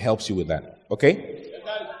of God helps you with that. Okay?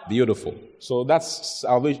 Beautiful. So that's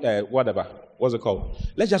salvation, whatever. What's it called?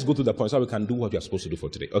 Let's just go to the point so we can do what we are supposed to do for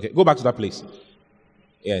today. Okay, go back to that place.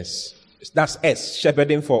 Yes. That's S,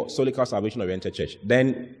 shepherding for Solical Salvation-Oriented Church.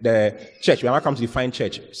 Then the church, we are now come to define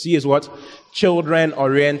church. C is what?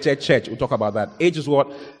 Children-oriented church. We'll talk about that. H is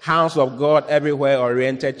what? House of God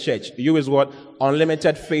everywhere-oriented church. U is what?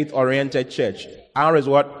 Unlimited faith-oriented church. R is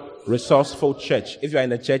what? Resourceful church. If you are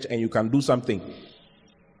in the church and you can do something,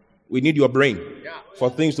 we need your brain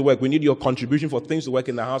for things to work. We need your contribution for things to work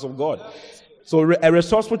in the house of God. So a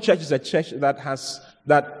resourceful church is a church that has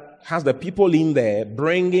the people in there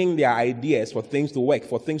bringing their ideas for things to work,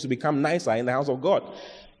 for things to become nicer in the house of God.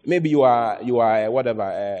 Maybe you are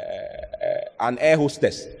an air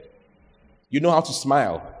hostess. You know how to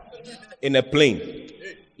smile in a plane.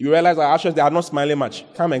 You realize our ushers, they are not smiling much.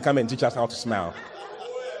 Come and teach us how to smile,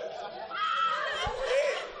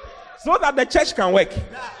 so that the church can work.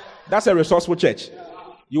 That's a resourceful church.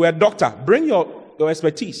 You are a doctor. Bring your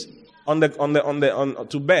expertise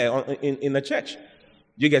to bear in the church.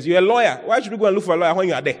 You guys, you're a lawyer. Why should we go and look for a lawyer when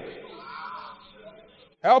you are there?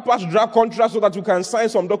 Help us draft contracts so that we can sign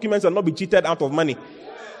some documents and not be cheated out of money.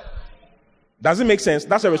 Does it make sense?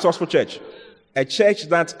 That's a resourceful church. A church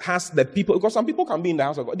that has the people, because some people can be in the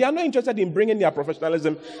house of God. They are not interested in bringing their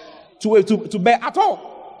professionalism to bear at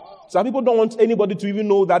all. Some people don't want anybody to even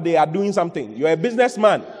know that they are doing something. You're a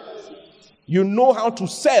businessman. You know how to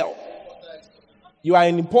sell. You are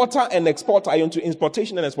an importer and exporter. You're into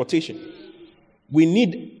importation and exportation. We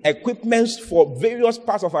need equipments for various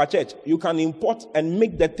parts of our church. You can import and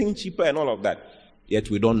make the thing cheaper and all of that. Yet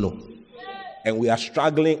we don't know. And we are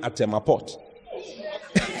struggling at Temaport.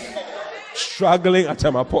 Struggling at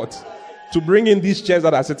Temaport to bring in these chairs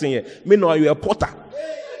that are sitting here. Meanwhile, you're a porter.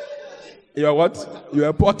 You are what? You're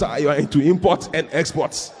a porter. You are into import and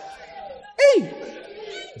exports. Hey!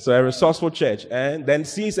 So a resourceful church. And then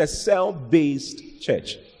C is a cell-based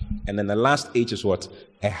church. And then the last H is what?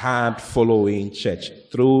 A hard-following church.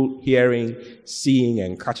 Through hearing, seeing,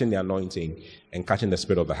 and catching the anointing and catching the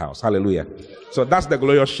spirit of the house. Hallelujah. So that's the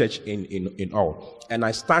glorious church in all. And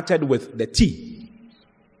I started with the T.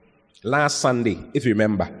 Last Sunday, if you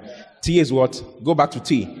remember. T is what? Go back to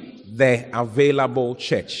T. The available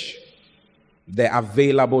church. The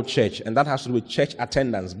available church. And that has to do with church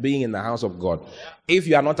attendance, being in the house of God. If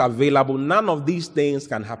you are not available, none of these things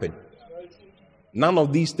can happen. None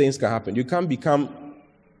of these things can happen. You can't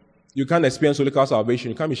experience Holy Ghost salvation.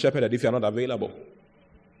 You can't be shepherded if you are not available.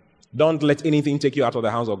 Don't let anything take you out of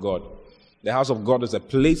the house of God. The house of God is a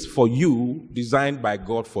place for you, designed by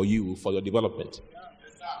God for you, for your development.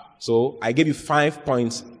 So I gave you 5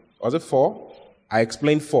 points. Was it 4? I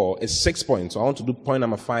explained 4. It's 6 points. So I want to do point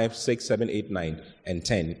number 5, 6, 7, 8, 9, and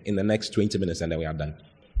 10 in the next 20 minutes, and then we are done.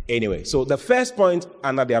 Anyway, so the first point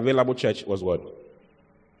under the available church was what?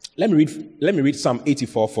 Let me read Psalm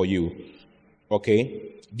 84 for you.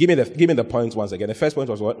 Okay? Give me the points once again. The first point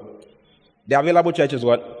was what? The available church is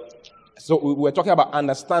what? So we were talking about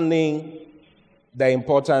understanding the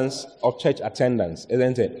importance of church attendance,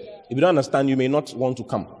 isn't it? If you don't understand, you may not want to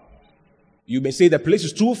come. You may say the place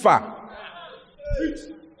is too far.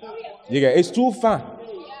 It's too far.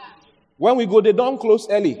 When we go, they don't close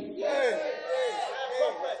early.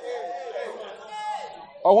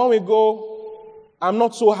 Or when we go, I'm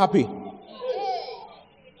not so happy.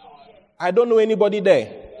 I don't know anybody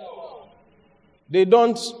there.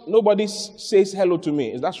 Nobody says hello to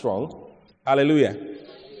me. Is that wrong? Hallelujah.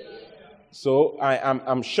 So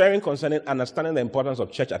I'm sharing concerning understanding the importance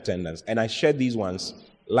of church attendance. And I shared these ones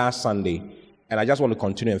last Sunday. And I just want to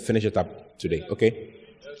continue and finish it up today. Okay?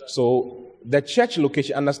 So the church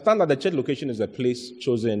location, understand that the church location is a place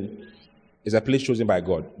chosen by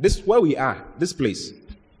God. This where we are, this place,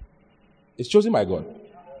 is chosen by God.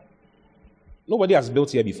 Nobody has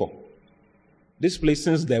built here before. This place,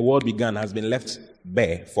 since the world began, has been left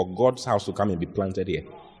bare for God's house to come and be planted here.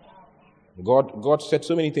 God said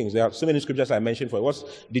so many things. There are so many scriptures I mentioned for you. What's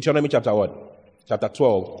Deuteronomy chapter what? Chapter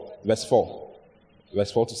 12, verse 4.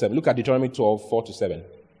 Verse 4 to 7. Look at Deuteronomy 12, 4 to 7.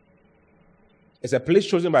 It's a place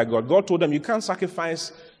chosen by God. God told them, you can't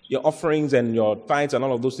sacrifice your offerings and your tithes and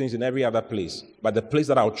all of those things in every other place, but the place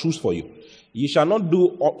that I'll choose for you. You shall not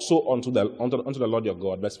do so unto the Lord your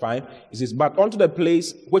God. Verse 5. It says, but unto the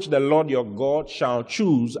place which the Lord your God shall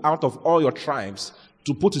choose out of all your tribes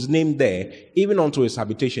to put his name there, even unto his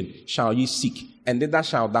habitation, shall ye seek, and thither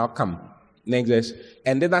shalt thou come. Next verse.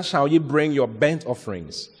 And thither shall ye bring your burnt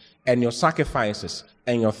offerings, and your sacrifices,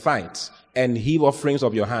 and your tithes, and heave offerings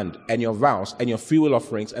of your hand, and your vows, and your freewill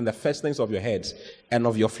offerings, and the firstlings of your heads, and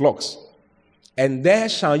of your flocks. And there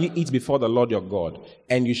shall ye eat before the Lord your God,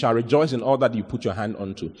 and you shall rejoice in all that you put your hand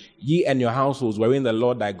unto, ye and your households, wherein the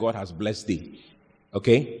Lord thy God has blessed thee.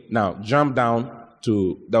 Okay? Now, jump down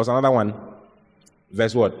to, there was another one.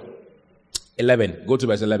 Verse what? 11. Go to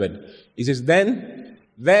verse 11. It says, then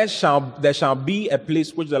there shall be a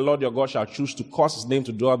place which the Lord your God shall choose to cause his name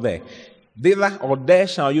to dwell there. Thither or there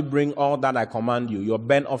shall you bring all that I command you, your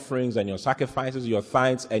burnt offerings and your sacrifices, your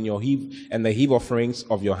tithes and your the heave offerings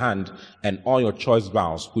of your hand, and all your choice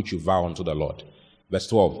vows which you vow unto the Lord. Verse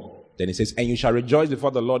 12. Then it says, and you shall rejoice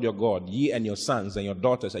before the Lord your God, ye and your sons and your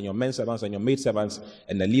daughters and your men servants and your maid servants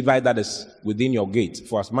and the Levite that is within your gate,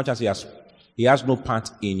 for as much as he has no part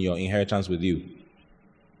in your inheritance with you.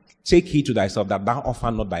 Take heed to thyself that thou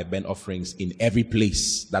offer not thy burnt offerings in every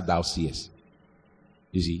place that thou seest.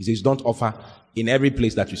 You see, he says, don't offer in every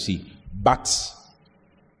place that you see, but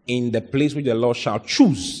in the place which the Lord shall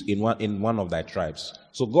choose in one of thy tribes.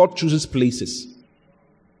 So God chooses places.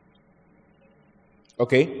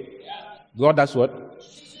 Okay? God does what?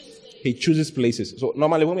 He chooses places. So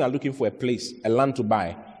normally when we are looking for a place, a land to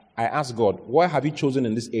buy, I ask God, why have you chosen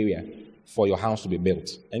in this area for your house to be built?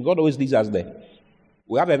 And God always leads us there.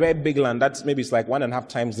 We have a very big land that's maybe it's like 1.5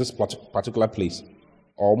 times this particular place,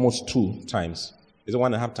 or almost 2 times. Is it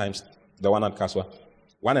 1.5 times the one at Kaswa?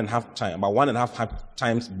 1.5 times, about 1.5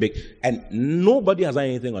 times big. And nobody has done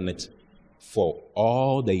anything on it for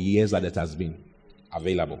all the years that it has been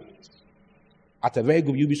available. At a very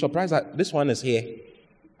good, you'll be surprised that this one is here,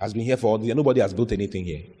 has been here for all the years. Nobody has built anything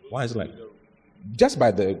here. Why is it like? Just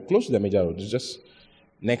close to the major road. It's just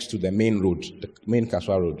next to the main road, the main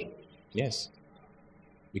Kaswa road. Yes.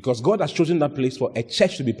 Because God has chosen that place for a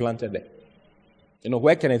church to be planted there. You know,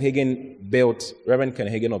 where Kenneth Hagin built, Reverend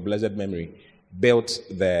Kenneth Hagin of blessed memory, built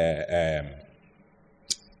the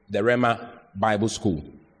Rema Bible School.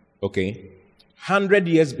 Okay? 100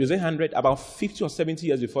 years, is it 100? About 50 or 70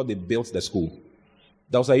 years before they built the school.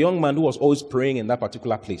 There was a young man who was always praying in that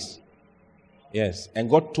particular place. Yes. And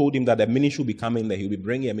God told him that the ministry will be coming there. He'll be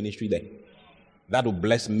bringing a ministry there. That will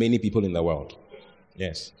bless many people in the world.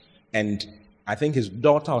 Yes. And I think his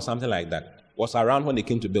daughter or something like that was around when they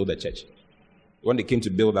came to build the church. When they came to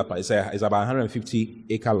build that, it's about 150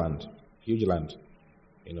 acre land. Huge land.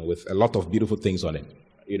 With a lot of beautiful things on it.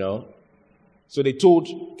 So they told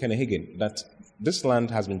Kenneth Hagin that this land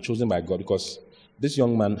has been chosen by God because this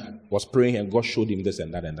young man was praying and God showed him this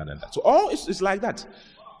and that and that and that. So it's like that.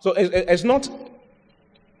 So it's not,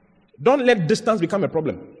 don't let distance become a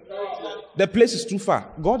problem. The place is too far.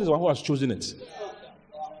 God is the one who has chosen it.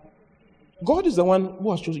 God is the one who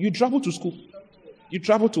has chosen. You travel to school. You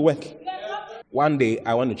travel to work. One day,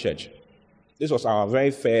 I went to church. This was our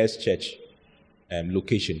very first church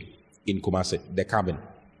location in Kumasi, the cabin.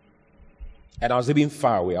 And I was living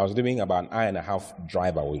far away. I was living about an hour and a half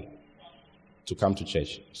drive away to come to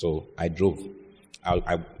church. So I drove.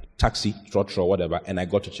 I taxi, trotro, whatever, and I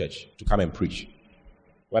got to church to come and preach.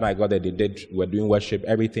 When I got there, we were doing worship,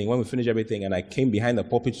 everything. When we finished everything, and I came behind the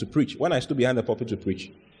pulpit to preach. When I stood behind the pulpit to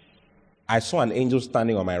preach, I saw an angel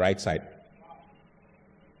standing on my right side.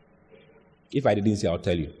 If I didn't see, I'll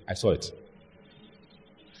tell you. I saw it.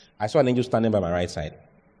 I saw an angel standing by my right side,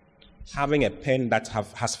 having a pen that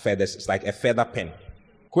has feathers. It's like a feather pen.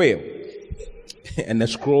 Quail. And a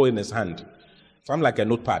scroll in his hand. So I'm like a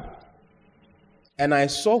notepad. And I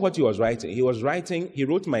saw what he was writing. He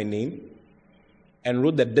wrote my name and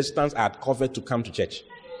wrote the distance I had covered to come to church.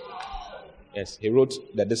 Yes, he wrote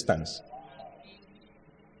the distance.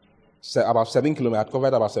 So about 7 kilometers. I had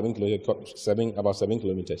covered about 7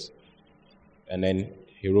 kilometers. And then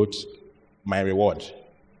he wrote my reward.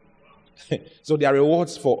 So there are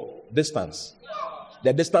rewards for distance.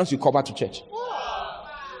 The distance you cover to church.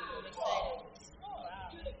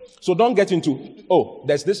 So don't get into,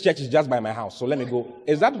 there's this church is just by my house, so let me go.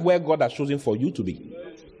 Is that where God has chosen for you to be?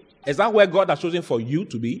 Is that where God has chosen for you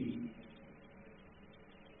to be?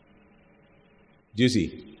 Do you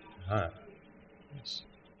see? Yes.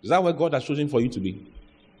 Is that where God has chosen for you to be?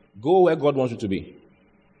 Go where God wants you to be.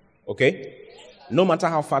 Okay? No matter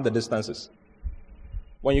how far the distance is.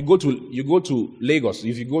 When you go to Lagos,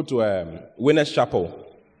 if you go to Winners Chapel,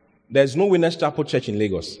 there's no Winners Chapel church in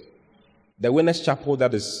Lagos. The Winners Chapel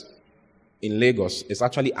that is in Lagos is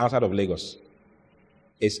actually outside of Lagos.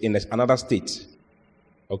 It's in another state.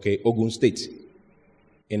 Okay, Ogun State.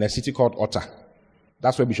 In a city called Ota.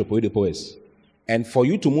 That's where Bishop Oyedepo is. And for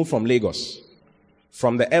you to move from Lagos,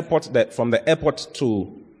 from the airport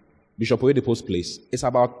to Bishop Oyedepo's place, it's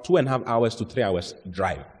about 2.5 hours to 3 hours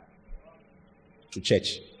drive to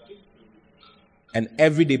church. And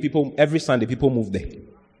every Sunday, people move there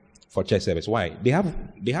for church service. Why? They have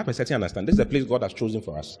a certain understanding. This is the place God has chosen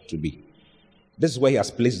for us to be. This is where He has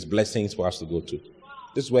placed His blessings for us to go to.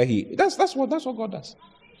 This is where that's what God does.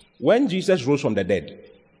 When Jesus rose from the dead,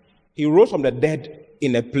 He rose from the dead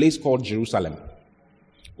in a place called Jerusalem.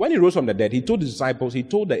 When He rose from the dead, He told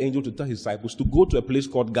the angel to tell His disciples to go to a place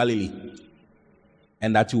called Galilee,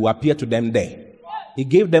 and that He will appear to them there. He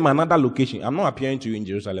gave them another location. I'm not appearing to you in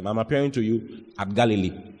Jerusalem. I'm appearing to you at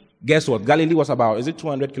Galilee. Guess what? Galilee was about,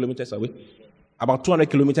 200 kilometers away? About 200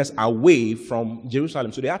 kilometers away from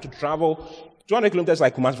Jerusalem. So they had to travel 200 kilometers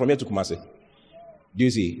like Kumasi, from here to Kumasi. Do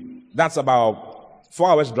you see? That's about 4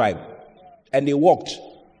 hours drive. And they walked.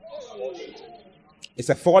 It's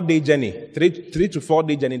a 4-day journey. 3 to 4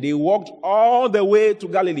 day journey. They walked all the way to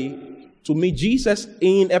Galilee to meet Jesus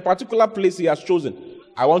in a particular place He has chosen.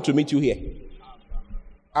 I want to meet you here.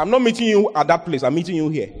 I'm not meeting you at that place. I'm meeting you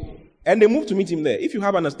here. And they moved to meet Him there. If you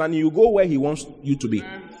have understanding, you go where He wants you to be.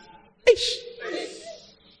 Ish.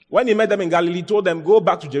 When He met them in Galilee, He told them, go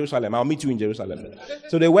back to Jerusalem. I'll meet you in Jerusalem.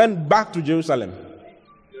 So they went back to Jerusalem.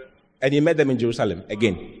 And He met them in Jerusalem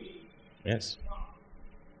again. Yes.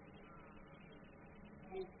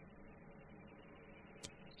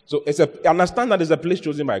 So understand that it's a place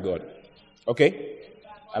chosen by God. Okay?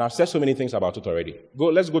 And I've said so many things about it already.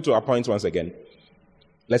 Let's go to our points once again.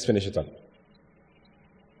 Let's finish it up.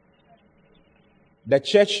 The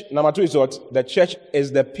church, number 2 is what? The church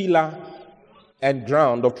is the pillar and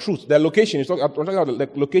ground of truth. The location, I'm talking about the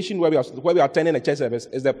location where we are attending a church service,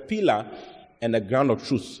 is the pillar and the ground of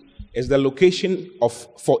truth. It's the location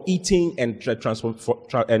for eating and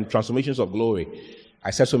transformations of glory.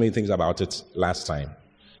 I said so many things about it last time.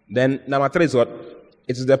 Then number 3 is what?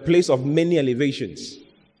 It's the place of many elevations.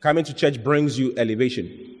 Coming to church brings you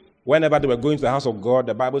elevation. Whenever they were going to the house of God,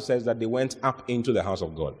 the Bible says that they went up into the house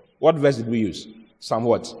of God. What verse did we use? Psalm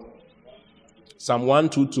what? Psalm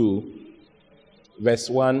 122, verse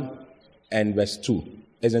 1 and verse 2,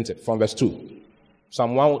 isn't it? From verse 2.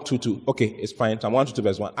 Psalm 122. Okay, it's fine. Psalm 122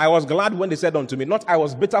 verse 1. I was glad when they said unto me, not I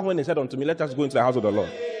was bitter when they said unto me, let us go into the house of the Lord.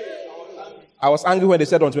 I was angry when they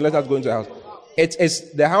said unto me, let us go into the house. It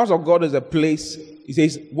is the house of God is a place. He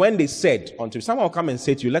says, when they said unto you, someone will come and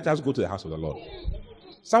say to you, let us go to the house of the Lord.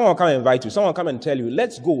 Someone will come and invite you. Someone will come and tell you,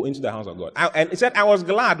 let's go into the house of God. And he said, I was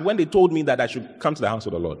glad when they told me that I should come to the house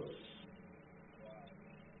of the Lord.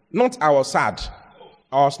 Not I was sad.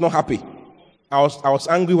 I was not happy. I was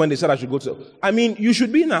angry when they said I should go to. I mean, you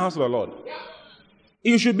should be in the house of the Lord.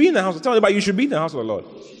 You should be in the house. Tell me about you should be in the house of the Lord.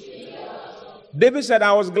 David said,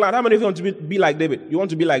 I was glad. How many of you want to be like David? You want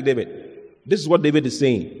to be like David? This is what David is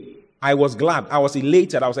saying. I was glad. I was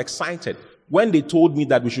elated. I was excited when they told me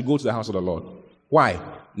that we should go to the house of the Lord. Why?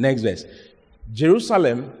 Next verse.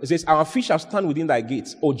 Jerusalem, it says, our feet shall stand within thy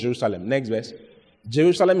gates, O Jerusalem. Next verse.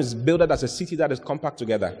 Jerusalem is builded as a city that is compact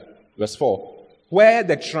together. Verse 4. Where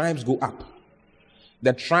the tribes go up.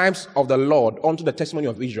 The tribes of the Lord unto the testimony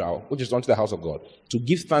of Israel, which is unto the house of God, to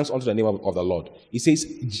give thanks unto the name of the Lord. He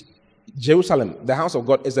says, Jerusalem, the house of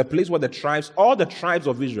God, is a place where the tribes, all the tribes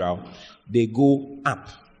of Israel, they go up.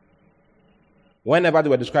 Whenever they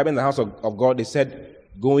were describing the house of God, they said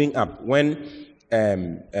going up. When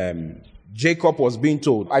Jacob was being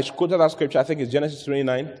told, I quoted that scripture, I think it's Genesis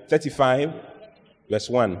 35, verse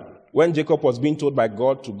 1. When Jacob was being told by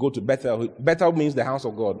God to go to Bethel, Bethel means the house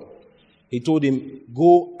of God. He told him,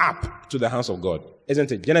 go up to the house of God.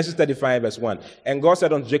 Isn't it? Genesis 35 verse 1. And God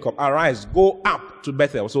said unto Jacob, arise, go up to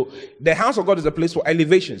Bethel. So the house of God is a place for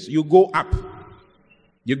elevations. You go up.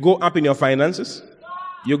 You go up in your finances.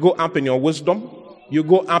 You go up in your wisdom. You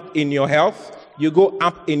go up in your health. You go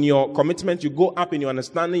up in your commitment. You go up in your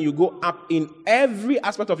understanding. You go up in every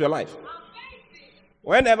aspect of your life.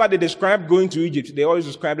 Whenever they describe going to Egypt, they always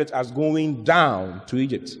describe it as going down to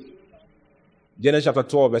Egypt. Genesis chapter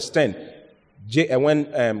 12 verse 10.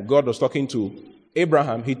 When God was talking to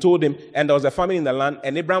Abraham, he told him, and there was a famine in the land,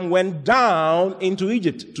 and Abraham went down into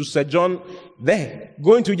Egypt to sojourn there.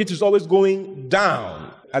 Going to Egypt is always going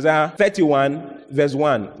down. Isaiah 31 verse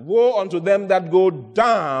 1. Woe unto them that go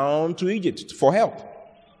down to Egypt for help.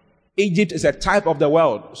 Egypt is a type of the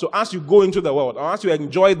world. So as you go into the world, or as you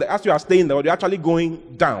enjoy, as you are staying in the world, you're actually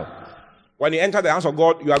going down. When you enter the house of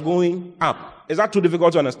God, you are going up. Is that too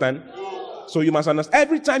difficult to understand? So you must understand,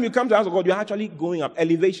 every time you come to the house of God, you're actually going up,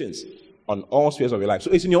 elevations on all spheres of your life.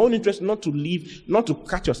 So it's in your own interest not to leave, not to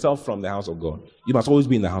cut yourself from the house of God. You must always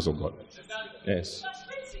be in the house of God. Yes.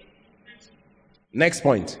 Next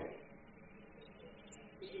point.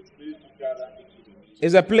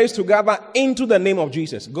 It's a place to gather into the name of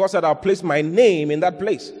Jesus. God said, I'll place my name in that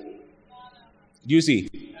place. Do you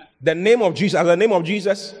see? The name of Jesus, the name of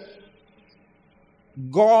Jesus,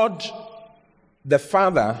 God the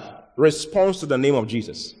Father responds to the name of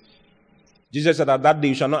Jesus. Jesus said that day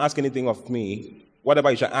you shall not ask anything of me. Whatever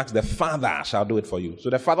you shall ask, the Father shall do it for you. So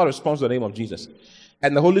the Father responds to the name of Jesus.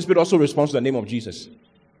 And the Holy Spirit also responds to the name of Jesus.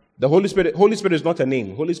 The Holy Spirit is not a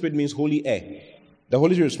name. Holy Spirit means holy air. The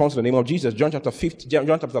Holy Spirit responds to the name of Jesus. John chapter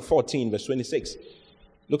 14, verse 26.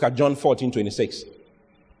 Look at John 14, 26.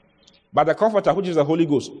 But the Comforter, which is the Holy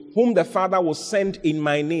Ghost, whom the Father will send in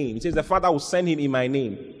my name. It says the Father will send him in my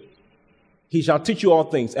name. He shall teach you all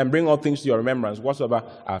things and bring all things to your remembrance, whatsoever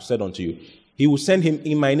I have said unto you. He will send him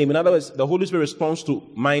in my name. In other words, the Holy Spirit responds to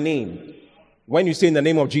my name. When you say in the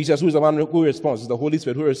name of Jesus, who is the one who responds? It's the Holy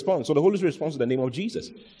Spirit who responds. So the Holy Spirit responds to the name of Jesus.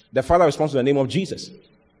 The Father responds to the name of Jesus.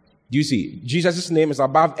 Do you see? Jesus' name is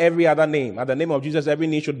above every other name. At the name of Jesus, every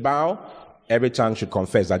knee should bow, every tongue should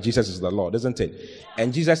confess that Jesus is the Lord, isn't it?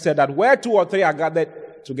 And Jesus said that where 2 or 3 are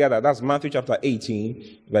gathered together, that's Matthew chapter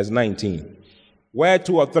 18, verse 19. Where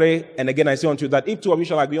 2 or 3, and again I say unto you that if 2 of you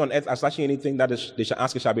shall agree on earth as touching anything that they shall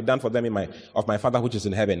ask, it shall be done for them of my Father which is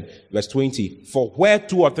in heaven. Verse 20. For where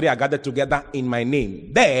 2 or 3 are gathered together in my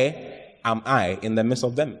name, there am I in the midst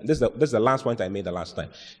of them. This is the last point I made the last time.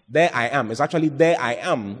 There I am. It's actually there I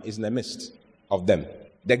am is in the midst of them.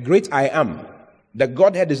 The great I am, the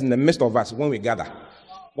Godhead is in the midst of us when we gather.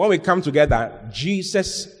 When we come together,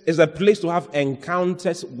 Jesus is a place to have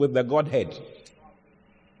encounters with the Godhead.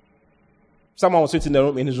 Someone will sit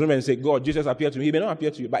in his room and say, God, Jesus appeared to me. He may not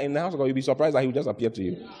appear to you, but in the house of God, you'll be surprised that he will just appear to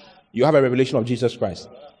you. You have a revelation of Jesus Christ.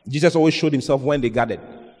 Jesus always showed himself when they gathered.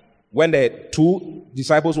 When the 2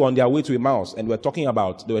 disciples were on their way to Emmaus and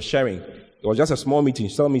they were sharing. It was just a small meeting,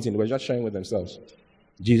 they were just sharing with themselves.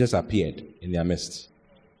 Jesus appeared in their midst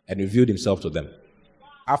and revealed himself to them.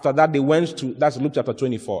 After that, they went to, that's Luke chapter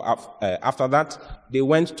 24. After that, they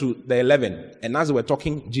went to the 11. And as they were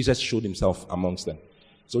talking, Jesus showed himself amongst them.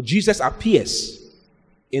 So Jesus appears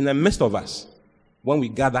in the midst of us when we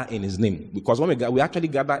gather in his name. Because when we actually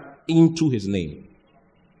gather into his name.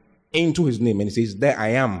 into his name. And he says, there I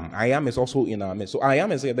am. I am is also in our midst. So I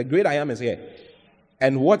am is here. The great I am is here.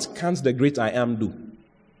 And what can the great I am do?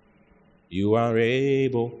 You are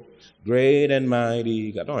able, great and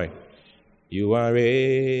mighty God. Don't worry. You are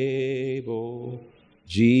able,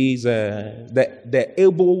 Jesus. The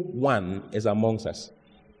able one is amongst us.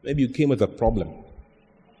 Maybe you came with a problem.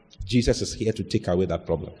 Jesus is here to take away that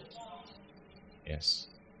problem. Yes.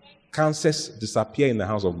 Cancers disappear in the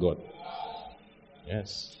house of God.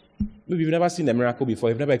 Yes. Maybe you've never seen a miracle before.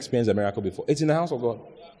 You've never experienced a miracle before. It's in the house of God.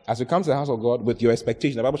 As you come to the house of God with your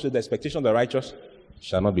expectation, the Bible says the expectation of the righteous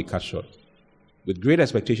shall not be cut short. With great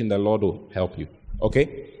expectation, the Lord will help you.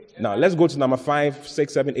 Okay? Now, let's go to number 5,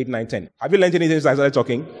 6, 7, 8, 9, 10. Have you learned anything since I started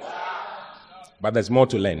talking? But there's more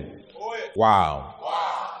to learn. Wow.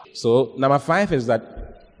 So, number 5 is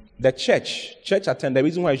that the church attend, the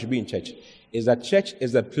reason why you should be in church is that church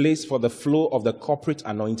is a place for the flow of the corporate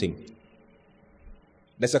anointing.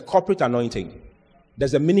 There's a corporate anointing.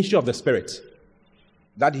 There's a ministry of the Spirit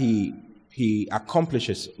that he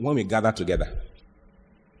accomplishes when we gather together.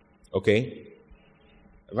 Okay?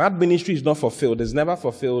 That ministry is not fulfilled. It's never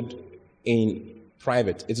fulfilled in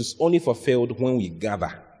private. It is only fulfilled when we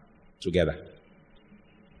gather together.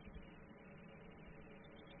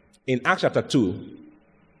 In Acts chapter 2,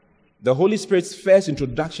 the Holy Spirit's first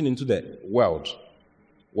introduction into the world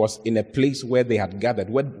was in a place where they had gathered,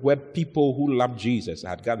 where people who loved Jesus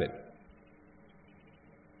had gathered.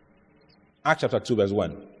 Acts chapter 2, verse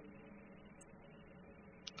 1.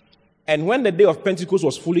 And when the day of Pentecost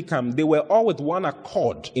was fully come, they were all with one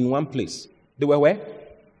accord in one place. They were where?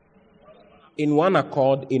 In one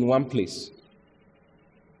accord in one place.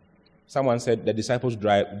 Someone said the disciples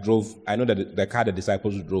drove. I know that the car the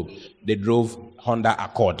disciples drove. They drove Honda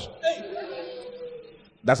Accord.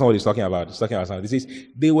 That's not what he's talking about. He's talking about something. He says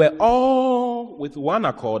they were all with one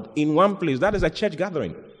accord in one place. That is a church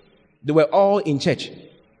gathering. They were all in church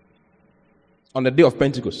on the day of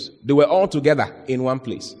Pentecost. They were all together in one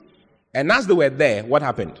place. And as they were there, what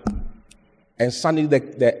happened? And suddenly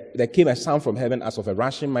there came a sound from heaven as of a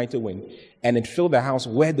rushing mighty wind, and it filled the house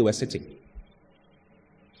where they were sitting.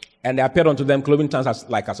 And there appeared unto them cloven tongues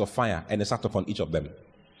as of fire, and they sat upon each of them.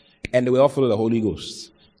 And they were all full of the Holy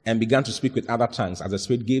Ghost, and began to speak with other tongues as the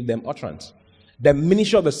Spirit gave them utterance. The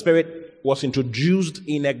ministry of the Spirit was introduced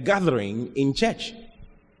in a gathering in church.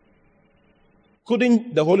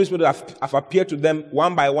 Couldn't the Holy Spirit have appeared to them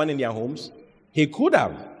one by one in their homes? He could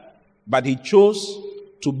have. But he chose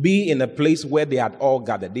to be in a place where they had all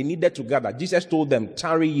gathered. They needed to gather. Jesus told them,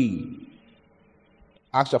 tarry ye.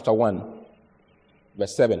 Acts chapter 1,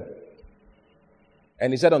 verse 7.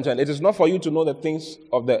 And he said unto them, it is not for you to know the things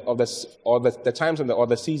of the times and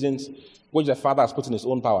the seasons which the Father has put in his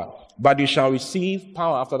own power. But you shall receive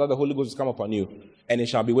power after that the Holy Ghost has come upon you. And it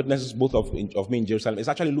shall be witnesses both of me in Jerusalem. It's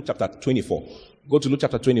actually Luke chapter 24. Go to Luke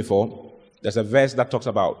chapter 24. There's a verse that talks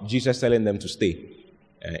about Jesus telling them to stay.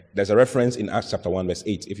 There's a reference in Acts chapter 1, verse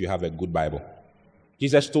 8, if you have a good Bible.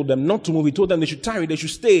 Jesus told them not to move. He told them they should tarry, they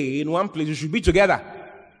should stay in one place, they should be together.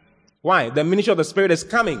 Why? The ministry of the Spirit is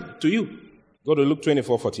coming to you. Go to Luke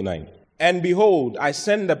 24:49. And behold, I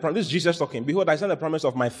send the promise. This is Jesus talking. Behold, I send the promise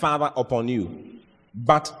of my Father upon you.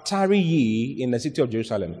 But tarry ye in the city of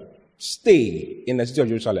Jerusalem. Stay in the city of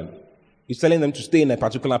Jerusalem. He's telling them to stay in a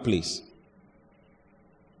particular place.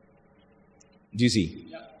 Do you see?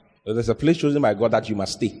 There's a place chosen by God that you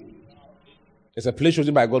must stay. There's a place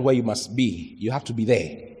chosen by God where you must be. You have to be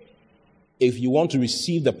there. If you want to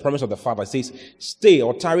receive the promise of the Father, it says, stay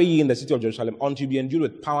or tarry ye in the city of Jerusalem until you be endued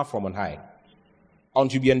with power from on high.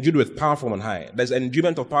 Until you be endued with power from on high. There's an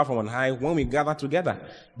endurement of power from on high when we gather together.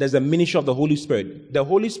 There's a ministry of the Holy Spirit. The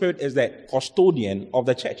Holy Spirit is the custodian of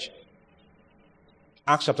the church.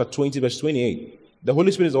 Acts chapter 20, verse 28. The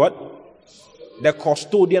Holy Spirit is what? The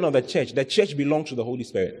custodian of the church. The church belongs to the Holy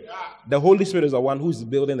Spirit. The Holy Spirit is the one who is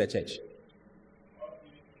building the church.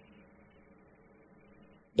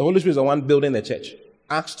 The Holy Spirit is the one building the church.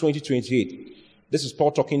 Acts 20:28. This is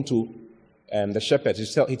Paul talking to the shepherds.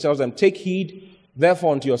 He tells them, take heed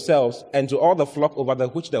therefore unto yourselves and to all the flock over the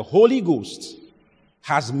which the Holy Ghost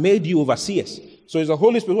has made you overseers. So it's the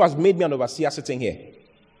Holy Spirit who has made me an overseer sitting here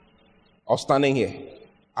or standing here.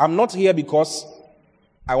 I'm not here because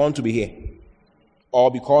I want to be here or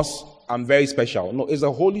because I'm very special. No, it's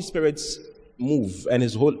the Holy Spirit's move and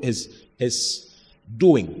his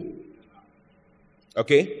doing.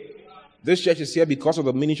 Okay? This church is here because of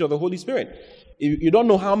the ministry of the Holy Spirit. You don't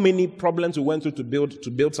know how many problems we went through to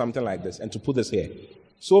build something like this and to put this here.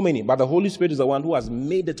 So many. But the Holy Spirit is the one who has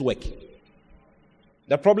made it work.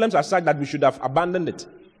 The problems are such that we should have abandoned it.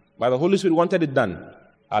 But the Holy Spirit wanted it done.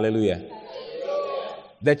 Hallelujah.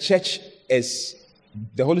 The church is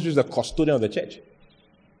The Holy Spirit is the custodian of the church.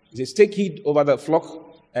 He says, take heed over the flock,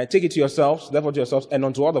 and take it to yourselves, therefore to yourselves, and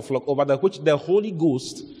unto all the flock over the which the Holy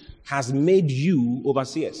Ghost has made you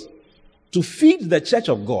overseers, to feed the church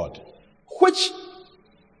of God, which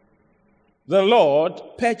the Lord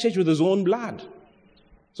purchased with his own blood.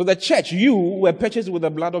 So the church, you were purchased with the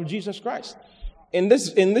blood of Jesus Christ. In this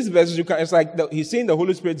verse, it's like he's saying the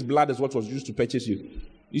Holy Spirit's blood is what was used to purchase you.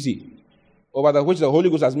 You see, over the which the Holy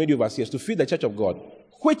Ghost has made you overseers, to feed the church of God.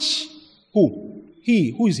 Which, who?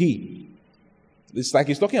 He. Who is he? It's like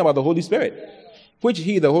he's talking about the Holy Spirit. Which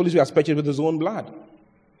he, the Holy Spirit, has purchased with his own blood.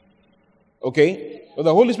 Okay? So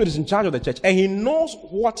the Holy Spirit is in charge of the church, and he knows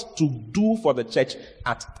what to do for the church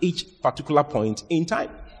at each particular point in time.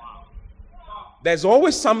 There's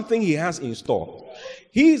always something he has in store.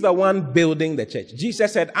 He's the one building the church.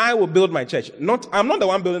 Jesus said, I will build my church. I'm not the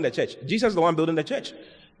one building the church. Jesus is the one building the church.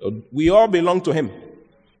 We all belong to him.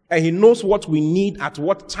 And he knows what we need at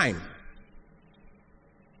what time.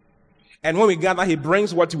 And when we gather, he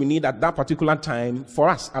brings what we need at that particular time for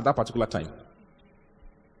us at that particular time. Do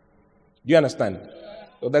you understand?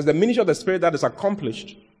 So there's the ministry of the Spirit that is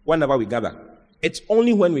accomplished whenever we gather. It's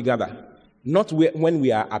only when we gather, not when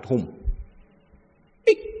we are at home.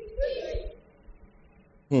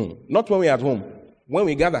 Not when we are at home. When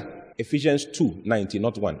we gather. Ephesians 2:19,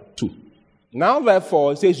 not 1, 2. Now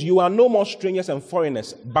therefore, it says, you are no more strangers and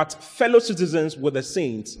foreigners, but fellow citizens with the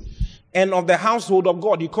saints and of the household of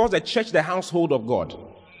God. He calls the church the household of God.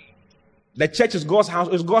 The church is God's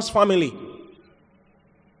house, is God's family.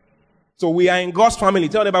 So we are in God's family.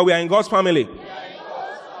 Tell them about we are in God's family.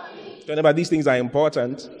 Tell them about these things are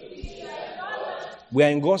important. We are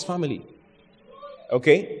in God's family.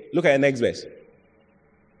 Okay? Look at the next verse.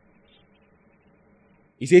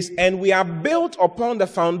 He says, and we are built upon the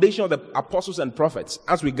foundation of the apostles and prophets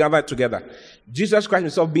as we gather together. Jesus Christ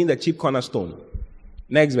himself being the chief cornerstone.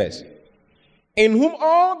 Next verse. In whom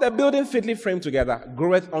all the building fitly framed together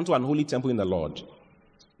groweth unto an holy temple in the Lord.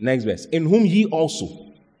 Next verse. In whom ye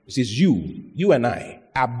also, it says you and I,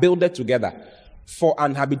 are builded together for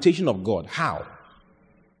an habitation of God. How?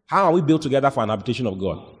 How are we built together for an habitation of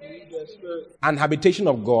God? An habitation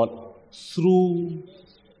of God through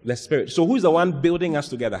the Spirit. So who is the one building us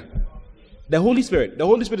together? The Holy Spirit. The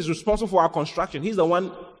Holy Spirit is responsible for our construction. He's the one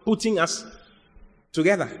putting us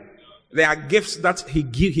together. There are gifts that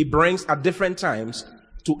he brings at different times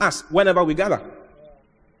to us whenever we gather.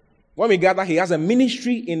 When we gather, he has a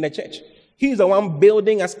ministry in the church. He's the one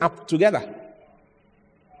building us up together.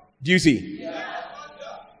 Do you see? Yeah.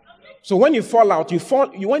 So when you fall out,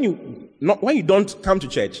 when you don't come to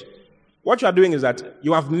church, what you are doing is that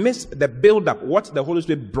you have missed the build-up, what the Holy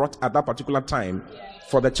Spirit brought at that particular time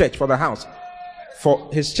for the church, for the house,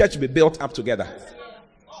 for his church to be built up together.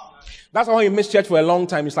 That's why when you miss church for a long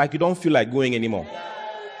time, it's like you don't feel like going anymore.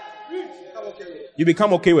 You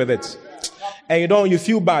become okay with it. And you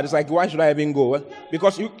feel bad. It's like, why should I even go?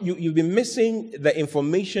 Because you've been missing the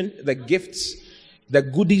information, the gifts, the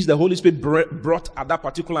goodies the Holy Spirit brought at that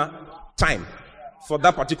particular time for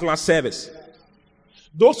that particular service.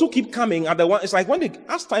 Those who keep coming are the ones, it's like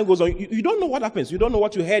as time goes on, you don't know what happens. You don't know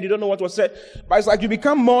what you heard. You don't know what was said. But it's like you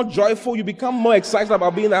become more joyful. You become more excited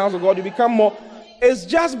about being in the house of God. You become more. It's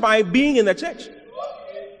just by being in the church.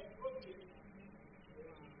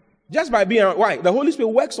 Just by being, why? The Holy Spirit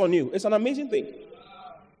works on you. It's an amazing thing.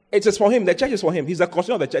 It is for him. The church is for him. He's the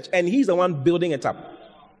custodian of the church. And he's the one building it up.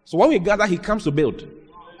 So when we gather, he comes to build.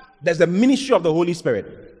 There's the ministry of the Holy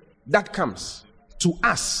Spirit that comes to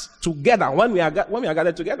us together when we are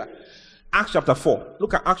gathered together. Acts chapter 4.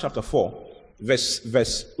 Look at Acts chapter 4.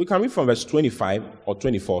 Verse. We can read from verse 25 or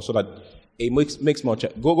 24 so that it makes more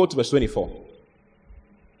sense. Go to verse 24.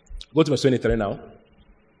 Go to verse 23 now.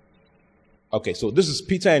 Okay, so this is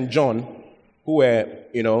Peter and John who were,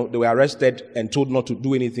 they were arrested and told not to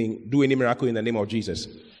do any miracle in the name of Jesus.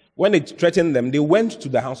 When they threatened them, they went to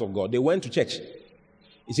the house of God. They went to church.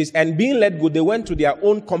 It says, and being let go, they went to their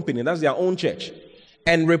own company, that's their own church,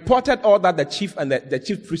 and reported all that the chief and the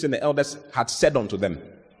chief priests and the elders had said unto them.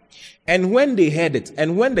 And when they heard it,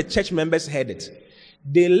 and when the church members heard it,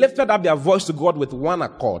 they lifted up their voice to God with one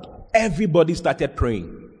accord. Everybody started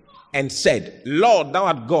praying and said, Lord, thou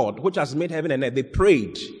art God, which has made heaven and earth. They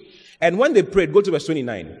prayed. And when they prayed, go to verse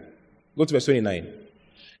 29. Go to verse 29.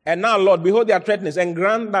 And now, Lord, behold their threatenings, and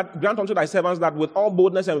grant unto thy servants that with all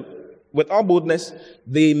boldness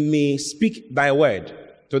they may speak thy word.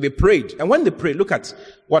 So they prayed. And when they prayed, look at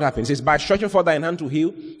what happens. It says, by stretching forth thine hand to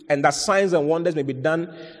heal, and that signs and wonders may be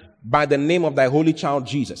done by the name of thy holy child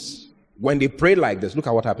Jesus. When they prayed like this, look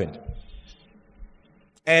at what happened.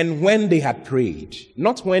 And when they had prayed,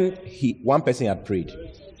 not when one person had prayed.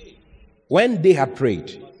 when they had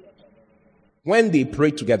prayed, when they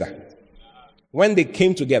prayed together, when they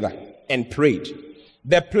came together and prayed,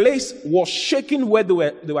 the place was shaken where they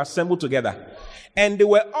were assembled together. And they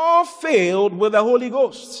were all filled with the Holy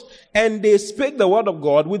Ghost. And they spake the word of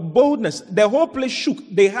God with boldness. The whole place shook.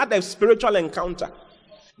 They had a spiritual encounter.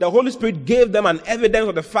 The Holy Spirit gave them an evidence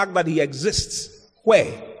of the fact that He exists.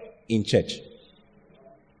 Where? In church.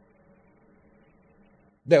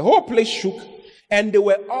 The whole place shook. And they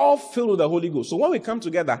were all filled with the Holy Ghost. So when we come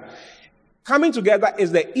together, coming together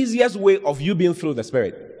is the easiest way of you being filled with the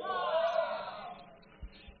Spirit.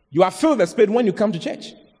 You are filled with the Spirit when you come to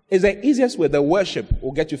church. It's the easiest way. The worship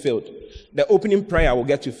will get you filled. The opening prayer will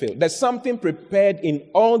get you filled. There's something prepared in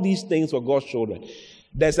all these things for God's children.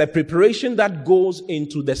 There's a preparation that goes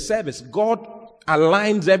into the service. God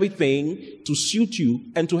aligns everything to suit you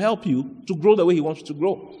and to help you to grow the way He wants you to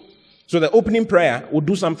grow. So the opening prayer will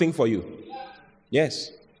do something for you.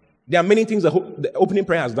 Yes. There are many things the opening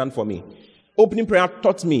prayer has done for me. Opening prayer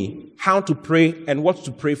taught me how to pray and what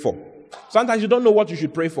to pray for. Sometimes you don't know what you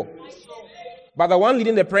should pray for. But the one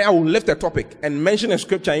leading the prayer will lift a topic and mention a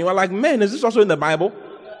scripture, and you are like, man, is this also in the Bible?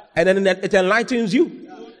 And then it enlightens you.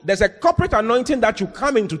 There's a corporate anointing that you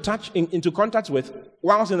come into contact with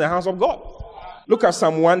whilst in the house of God. Look at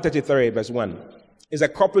Psalm 133, verse 1. It's a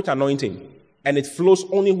corporate anointing, and it flows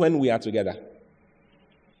only when we are together.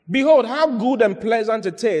 Behold, how good and pleasant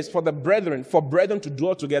it is for brethren to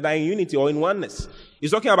dwell together in unity or in oneness.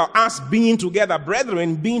 He's talking about us being together,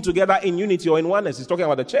 brethren being together in unity or in oneness. He's talking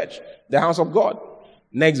about the church, the house of God.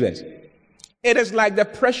 Next verse. It is like the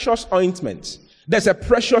precious ointment. There's a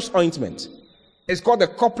precious ointment. It's called the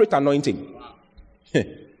corporate anointing.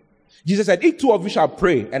 Jesus said, if two of you shall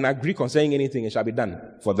pray and agree concerning anything, it shall be done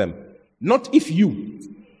for them. Not if you.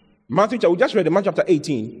 Matthew, we just read in Matthew chapter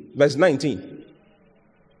 18, verse 19.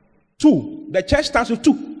 2. The church starts with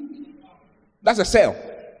 2. That's a cell.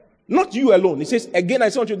 Not you alone. He says, again, I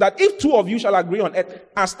say unto you that if two of you shall agree on earth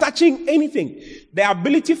as touching anything, the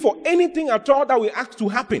ability for anything at all that we ask to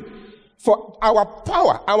happen, for our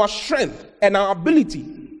power, our strength, and our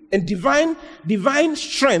ability, and divine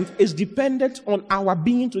strength is dependent on our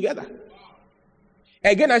being together.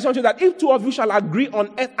 Again, I say unto you that if two of you shall agree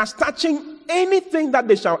on earth as touching anything that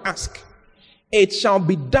they shall ask, it shall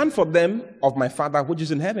be done for them of my Father which is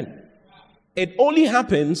in heaven. It only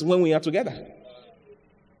happens when we are together.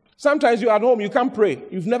 Sometimes you're at home, you can't pray.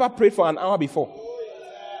 You've never prayed for an hour before.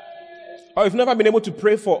 Or you've never been able to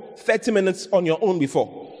pray for 30 minutes on your own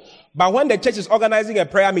before. But when the church is organizing a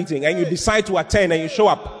prayer meeting and you decide to attend and you show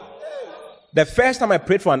up, the first time I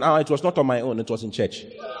prayed for an hour, it was not on my own, it was in church.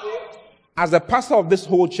 As the pastor of this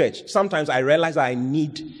whole church, sometimes I realize I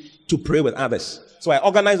need to pray with others. So I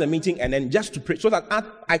organize a meeting and then just to pray so that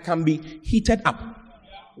I can be heated up.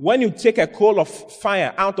 When you take a coal of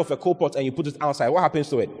fire out of a coal pot and you put it outside, what happens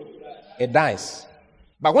to it? It dies.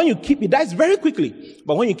 But when you keep it, dies very quickly.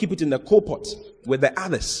 But when you keep it in the coal pot with the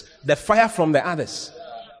others, the fire from the others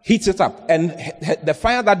heats it up. And the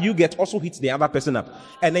fire that you get also heats the other person up.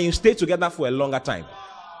 And then you stay together for a longer time.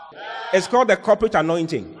 It's called the corporate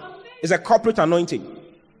anointing. It's a corporate anointing.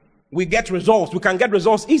 We get results. We can get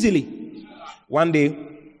results easily. One day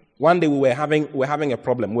we were having a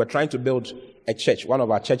problem. We were trying to build a church, one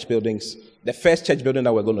of our church buildings, the first church building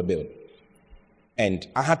that we're going to build. And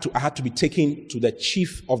I had to be taken to the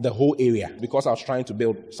chief of the whole area because I was trying to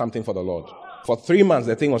build something for the Lord. For 3 months,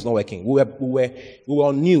 the thing was not working. We were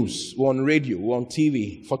on news, we were on radio, we were on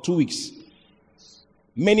TV for 2 weeks.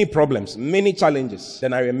 Many problems, many challenges.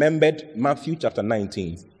 Then I remembered Matthew chapter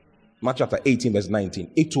 19, Matthew chapter 18, verse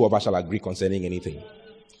 19. If two of us shall agree concerning anything,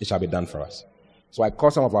 it shall be done for us. So I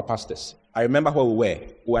called some of our pastors. I remember where we were.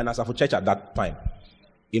 We were in Asafo Church at that time.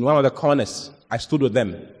 In one of the corners, I stood with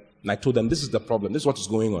them and I told them, this is the problem. This is what is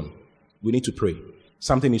going on. We need to pray.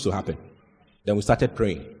 Something needs to happen. Then we started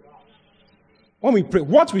praying. When we prayed,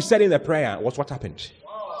 what we said in the prayer was what happened.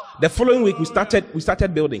 The following week, we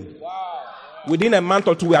started building. Within a month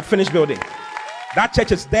or two, we had finished building. That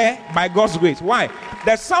church is there by God's grace. Why?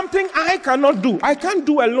 There's something I cannot do. I can't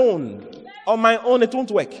do alone. On my own, it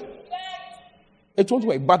won't work. It won't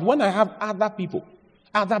work. But when I have other people,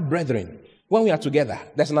 other brethren, when we are together,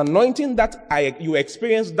 there's an anointing that you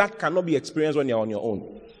experience that cannot be experienced when you're on your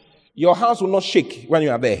own. Your house will not shake when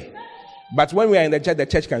you are there. But when we are in the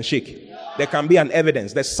church can shake. There can be an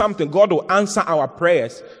evidence. There's something. God will answer our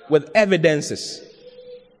prayers with evidences.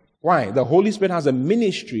 Why? The Holy Spirit has a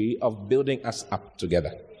ministry of building us up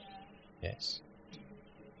together. Yes.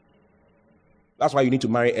 That's why you need to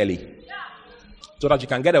marry early. So that you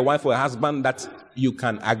can get a wife or a husband that you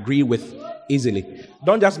can agree with easily.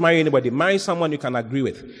 Don't just marry anybody. Marry someone you can agree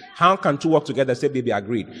with. How can two work together except they be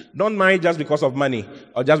agreed? Don't marry just because of money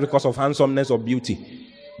or just because of handsomeness or beauty.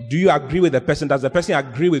 Do you agree with the person? Does the person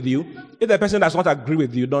agree with you? If the person does not agree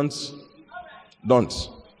with you, don't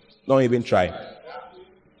even try.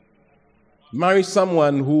 Marry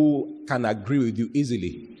someone who can agree with you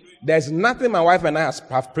easily. There's nothing my wife and I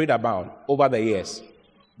have prayed about over the years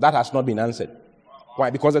that has not been answered. Why?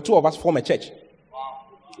 Because the two of us form a church.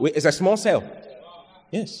 It's a small cell.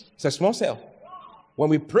 Yes, it's a small cell. When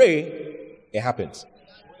we pray, it happens.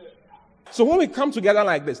 So when we come together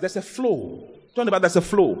like this, there's a flow. Talking about there's a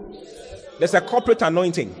flow. There's a corporate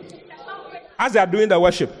anointing. As they are doing the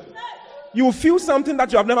worship, you will feel something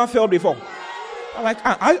that you have never felt before. I'm like,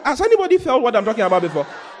 has anybody felt what I'm talking about before?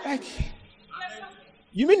 Like,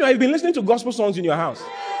 you mean you've been listening to gospel songs in your house,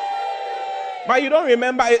 but you don't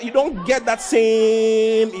remember, you don't get that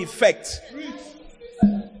same effect.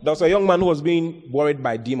 There was a young man who was being worried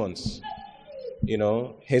by demons. You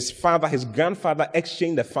know, his grandfather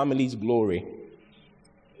exchanged the family's glory,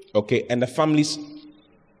 okay, and the family's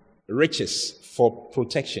riches for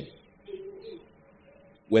protection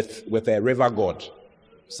with a river god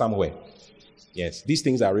somewhere. Yes, these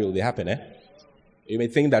things are real. They happen, You may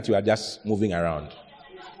think that you are just moving around.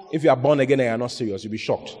 If you are born again and you are not serious, you'll be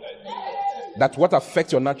shocked. That what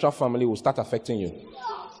affects your natural family will start affecting you.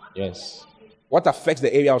 Yes. What affects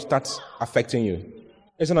the area will start affecting you.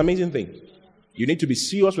 It's an amazing thing. You need to be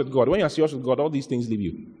serious with God. When you are serious with God, all these things leave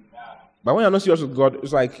you. But when you're not serious with God,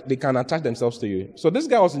 it's like they can attach themselves to you. So this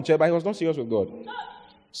guy was in church, but he was not serious with God.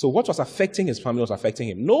 So what was affecting his family was affecting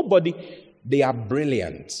him. Nobody, they are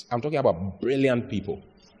brilliant. I'm talking about brilliant people.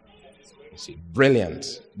 You see,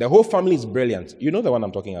 brilliant. The whole family is brilliant. You know the one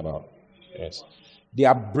I'm talking about. Yes. They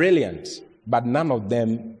are brilliant, but none of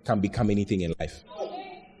them can become anything in life.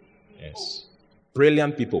 Yes.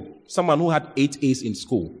 Brilliant people. Someone who had 8 A's in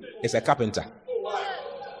school is a carpenter.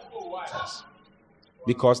 Yes.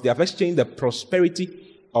 Because they have exchanged the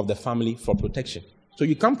prosperity of the family for protection. So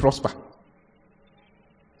you can't prosper.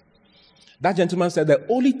 That gentleman said, the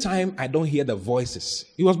only time I don't hear the voices,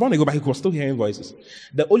 he was born again, but he was still hearing voices.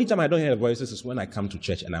 The only time I don't hear the voices is when I come to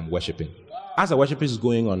church and I'm worshiping. As the worship is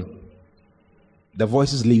going on, the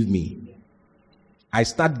voices leave me. I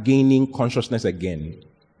start gaining consciousness again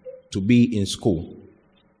to be in school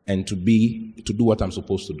and to do what I'm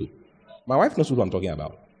supposed to do. My wife knows what I'm talking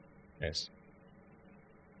about. Yes.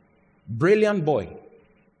 Brilliant boy.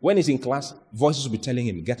 When he's in class, voices will be telling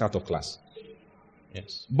him, get out of class.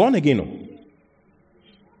 Yes. Born again. No.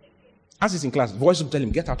 As he's in class, voices will tell him,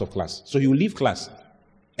 get out of class. So he will leave class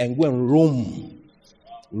and go and roam.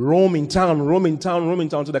 Roam in town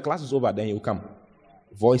till the class is over, then he will come.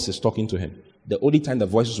 Voices talking to him. The only time the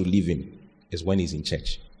voices will leave him is when he's in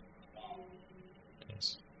church.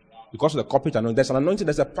 Yes. Because of the corporate anointing, there's an anointing,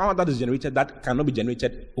 there's a power that is generated that cannot be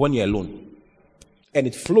generated when you're alone. And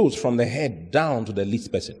it flows from the head down to the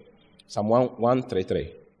least person. Psalm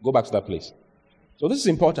 133. Go back to that place. So this is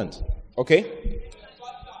important. Okay?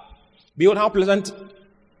 Behold, how pleasant,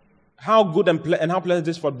 how good and how pleasant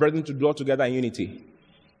it is for brethren to dwell together in unity.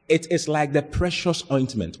 It is like the precious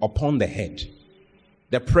ointment upon the head.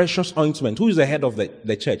 The precious ointment. Who is the head of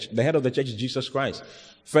the church? The head of the church is Jesus Christ.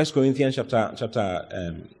 1 Corinthians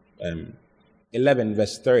chapter 11,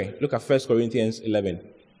 verse 3. Look at 1 Corinthians 11.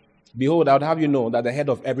 Behold, I would have you know that the head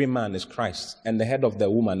of every man is Christ, and the head of the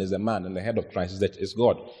woman is the man, and the head of Christ is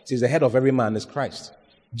God. It says the head of every man is Christ.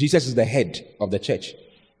 Jesus is the head of the church,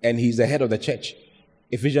 and he's the head of the church.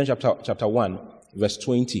 Ephesians chapter 1, verse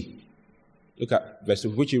 20. Look at verse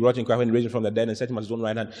 2, which he wrought in Christ when he raised him from the dead and set him at his own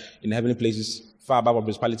right hand in the heavenly places, far above all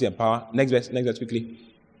principality and power. Next verse quickly.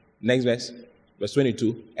 Next verse, verse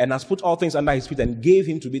 22. And has put all things under his feet and gave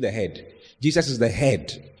him to be the head. Jesus is the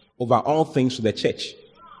head over all things to the church,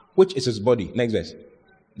 which is his body. Next verse.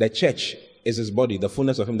 The church is his body, the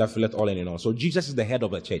fullness of him that filleth all in all. So Jesus is the head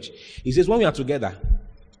of the church. He says when we are together,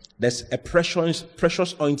 there's a precious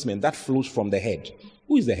ointment that flows from the head.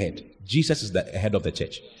 Who is the head? Jesus is the head of the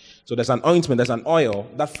church. So there's an ointment, there's an oil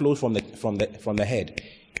that flows from the head.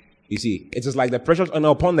 You see, it is like the precious oil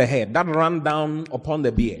upon the head that ran down upon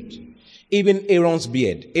the beard. Even Aaron's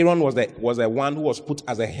beard. Aaron was the one who was put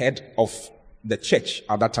as a head of the church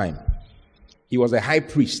at that time. He was a high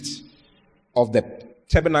priest of the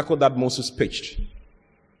tabernacle that Moses pitched.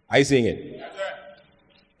 Are you seeing it? Yes, sir.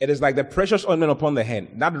 It is like the precious ointment upon the head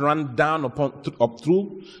that ran down upon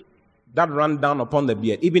the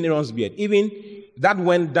beard, even Aaron's beard, even that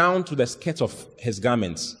went down to the skirt of his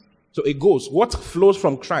garments. So it goes. What flows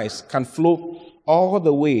from Christ can flow all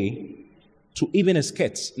the way to even his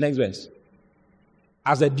skirts. Next verse.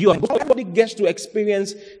 as a dew. Everybody gets to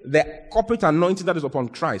experience the corporate anointing that is upon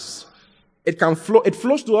Christ. It can flow. It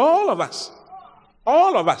flows to all of us.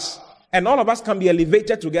 All of us. And all of us can be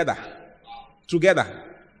elevated together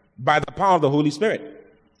by the power of the Holy Spirit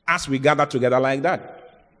as we gather together like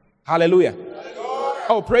that. Hallelujah.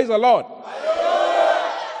 Oh, praise the Lord.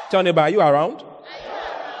 Tell neighbor, are you around?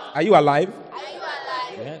 Are you alive?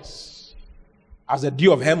 Yes. As the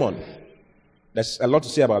dew of Hermon. There's a lot to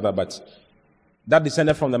say about that, but that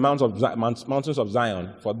descended from the mountains of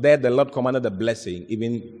Zion. For there the Lord commanded the blessing,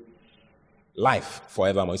 even life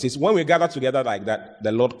forevermore. He says, when we gather together like that,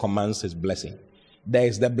 the Lord commands his blessing. There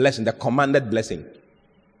is the blessing, the commanded blessing.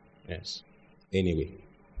 Yes. Anyway.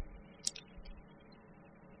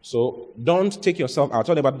 So don't take yourself out.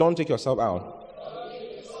 Tell me about don't take yourself out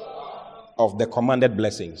of the commanded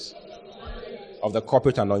blessings of the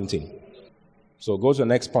corporate anointing. So go to the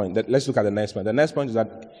next point. Let's look at the next point. The next point is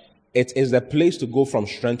that it is the place to go from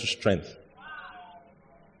strength to strength.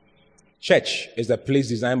 Church is the place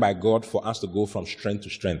designed by God for us to go from strength to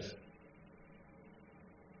strength.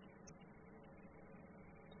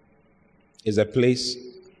 It's a place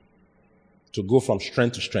to go from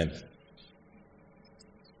strength to strength.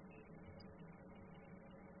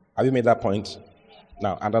 Have you made that point?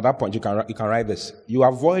 Now, under that point, you can write this. You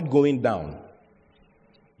avoid going down.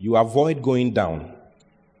 You avoid going down,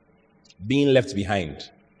 being left behind,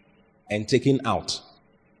 and taken out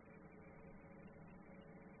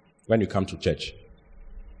when you come to church.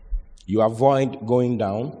 You avoid going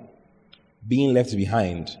down, being left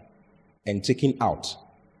behind, and taken out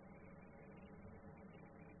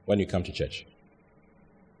when you come to church.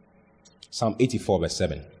 Psalm 84, verse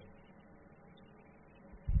 7.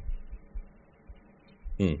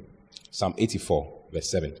 Psalm 84, verse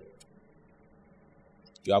 7.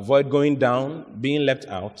 You avoid going down, being left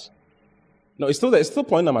out. No, it's still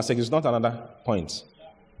point number 6. It's not another point.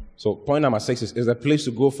 So point number 6 is a place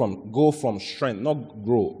to go from strength, not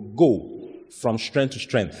grow. Go from strength to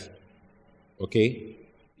strength. Okay?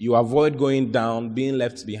 You avoid going down, being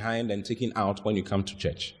left behind, and taken out when you come to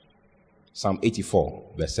church. Psalm 84,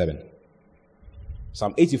 verse 7.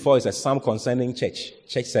 Psalm 84 is a psalm concerning church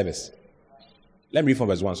service. Let me read from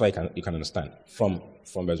verse 1 so you can understand. From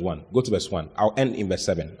verse 1. Go to verse 1. I'll end in verse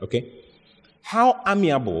 7. Okay? How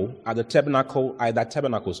amiable are the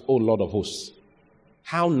tabernacles, O Lord of hosts.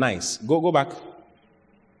 How nice. Go back.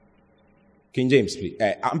 King James, please.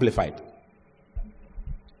 Amplified.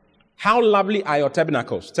 How lovely are your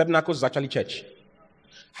tabernacles. Tabernacles is actually church.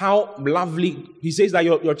 How lovely. He says that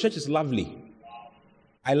your church is lovely.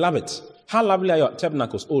 I love it. How lovely are your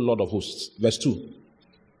tabernacles, O Lord of hosts. Verse 2.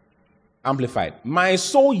 Amplified. My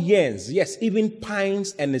soul yearns, yes, even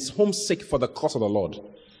pines and is homesick for the cause of the Lord.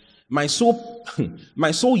 My soul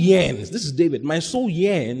yearns. This is David. My soul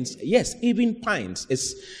yearns, yes, even pines.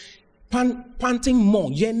 Is panting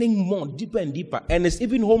more, yearning more, deeper and deeper, and is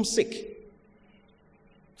even homesick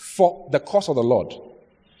for the cause of the Lord.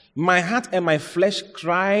 My heart and my flesh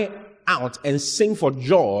cry out and sing for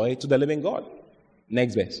joy to the living God.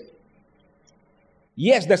 Next verse.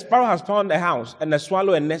 Yes, the sparrow has found a house, and the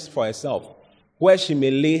swallow a nest for herself, where she may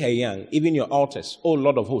lay her young, even your altars, O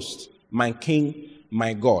Lord of hosts, my King,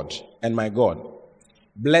 my God, and my God.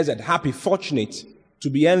 Blessed, happy, fortunate, to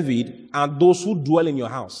be envied are those who dwell in your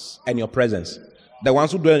house and your presence. The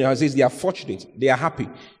ones who dwell in your house, says they are fortunate, they are happy,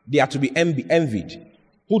 they are to be envied,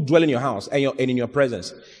 who dwell in your house and in your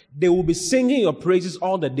presence. They will be singing your praises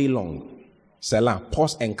all the day long. Selah,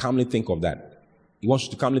 pause and calmly think of that. He wants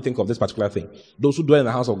you to calmly think of this particular thing. Those who dwell in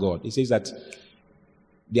the house of God. He says that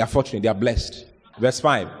they are fortunate, they are blessed. Verse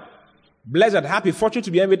 5. Blessed, happy, fortunate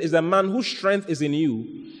to be envied is the man whose strength is in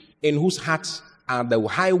you, in whose heart are the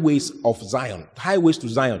highways of Zion. Highways to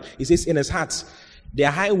Zion. He says in his heart, there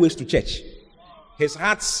are highways to church. His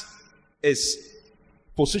heart is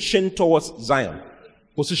positioned towards Zion.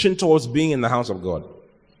 Positioned towards being in the house of God.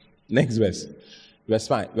 Next verse. Verse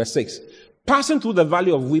 5. Verse 6. Passing through the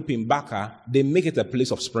valley of weeping, Baca, they make it a place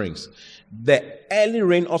of springs. The early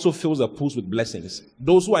rain also fills the pools with blessings.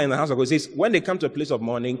 Those who are in the house of God, it says, when they come to a place of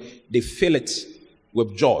mourning, they fill it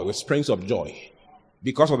with joy, with springs of joy,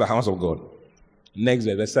 because of the house of God. Next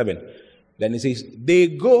verse 7. Then it says, they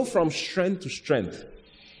go from strength to strength,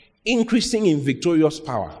 increasing in victorious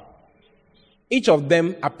power. Each of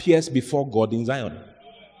them appears before God in Zion.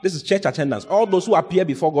 This is church attendance. All those who appear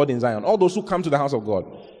before God in Zion, all those who come to the house of God.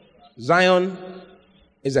 Zion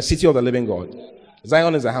is the city of the living God.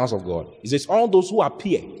 Zion is the house of God. He says, all those who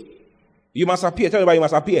appear, you must appear. Tell everybody, you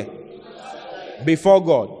must appear before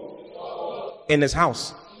God in his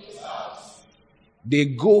house. They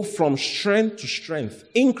go from strength to strength,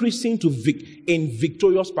 increasing in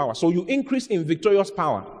victorious power. So you increase in victorious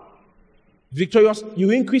power.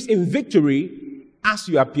 You increase in victory as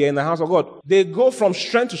you appear in the house of God. They go from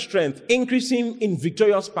strength to strength, increasing in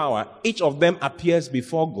victorious power. Each of them appears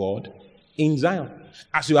before God in Zion.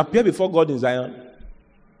 As you appear before God in Zion,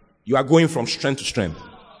 you are going from strength to strength,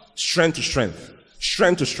 strength to strength,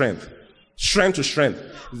 strength to strength, strength to strength.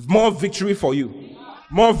 More victory for you.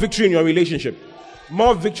 More victory in your relationship.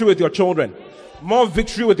 More victory with your children. More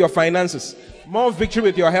victory with your finances. More victory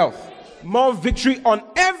with your health. More victory on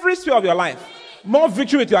every sphere of your life. More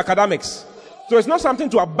victory with your academics. So it's not something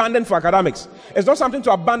to abandon for academics. It's not something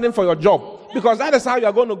to abandon for your job. Because that is how you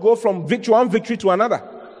are going to go from one victory to another.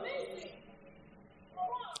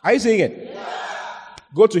 Are you seeing it?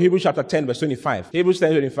 Go to Hebrews chapter 10 verse 25. Hebrews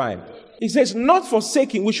 10 25. It says, not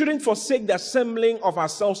forsaking. We shouldn't forsake the assembling of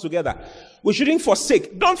ourselves together. We shouldn't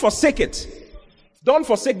forsake. Don't forsake it. Don't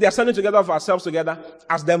forsake the assembling together of ourselves together,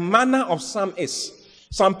 as the manner of some is.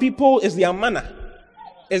 Some people, is their manner,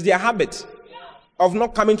 is their habit of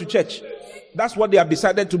not coming to church. That's what they have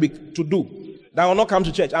decided to do. That I will not come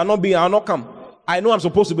to church. I will not come. I know I'm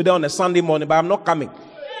supposed to be there on a Sunday morning, but I'm not coming.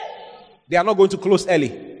 They are not going to close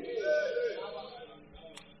early.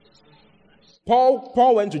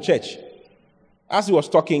 Paul went to church. As he was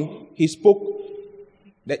talking, he spoke.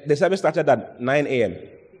 The service started at 9 a.m.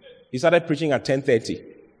 He started preaching at 10:30.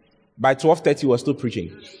 By 12:30, he was still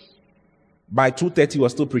preaching. By 2:30, he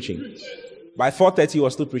was still preaching. By 4:30, he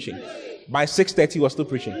was still preaching. By 6:30, he was still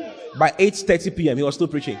preaching. By 8:30 p.m., he was still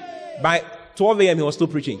preaching. By 12 a.m., he was still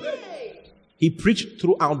preaching. He preached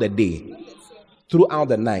throughout the day, throughout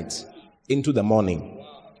the night, into the morning,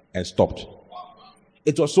 and stopped.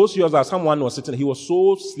 It was so serious that someone was sitting. He was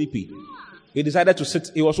so sleepy. He decided to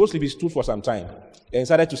sit. He was so sleepy, he stood for some time. He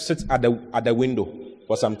decided to sit at the window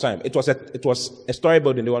for some time. It was a story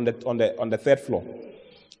building on the third floor.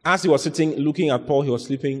 As he was sitting, looking at Paul, he was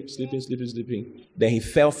sleeping. Then he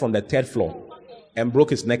fell from the third floor and broke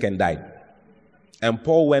his neck and died. And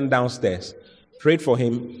Paul went downstairs, prayed for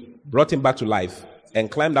him, brought him back to life,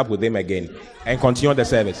 and climbed up with him again and continued the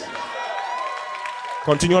service.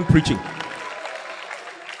 Continued preaching.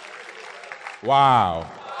 Wow.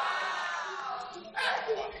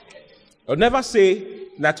 I'll never say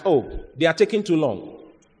that, they are taking too long.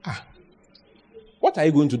 What are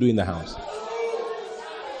you going to do in the house?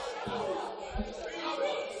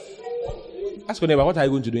 Ask your neighbor, what are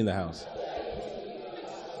you going to do in the house?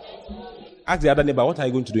 Ask the other neighbor, what are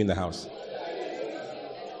you going to do in the house?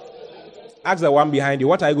 Ask the one behind you,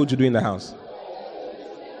 what are you going to do in the house?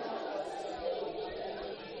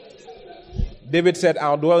 David said,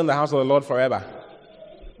 I'll dwell in the house of the Lord forever.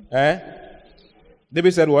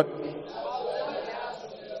 David said what?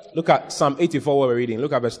 Look at Psalm 84 where we're reading.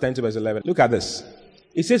 Look at verse 10 to verse 11. Look at this.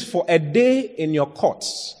 It says, for a day in your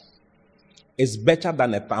courts is better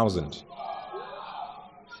than 1,000.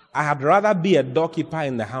 I had rather be a doorkeeper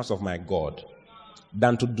in the house of my God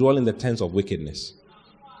than to dwell in the tents of wickedness.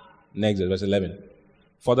 Next, verse 11.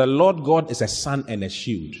 For the Lord God is a sun and a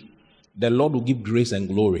shield. The Lord will give grace and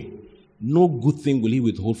glory. No good thing will he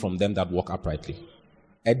withhold from them that walk uprightly.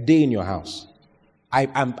 A day in your house.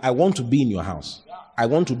 I want to be in your house. I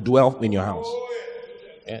want to dwell in your house.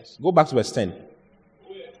 Yes. Go back to verse 10.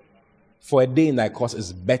 For a day in thy course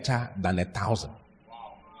is better than 1,000.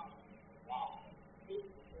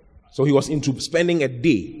 So he was into spending a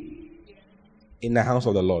day in the house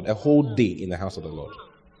of the Lord. A whole day in the house of the Lord.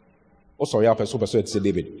 Oh, sorry, I'll persuade to say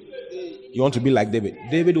David. You want to be like David.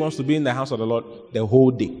 David wants to be in the house of the Lord the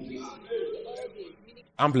whole day.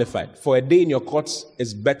 Amplified. For a day in your courts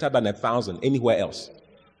is better than 1,000 anywhere else.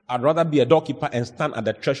 I'd rather be a doorkeeper and stand at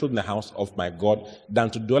the threshold in the house of my God than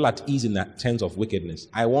to dwell at ease in the tents of wickedness.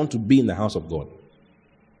 I want to be in the house of God.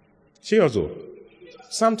 Serious though.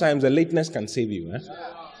 Sometimes the lateness can save you.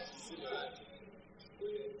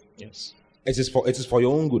 Yes. It is for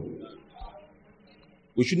your own good.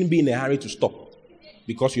 We shouldn't be in a hurry to stop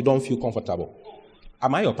because you don't feel comfortable.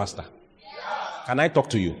 Am I your pastor? Can I talk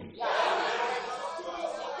to you?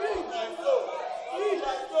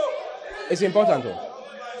 It's important though.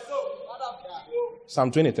 Psalm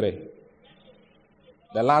 23.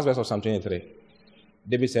 The last verse of Psalm 23.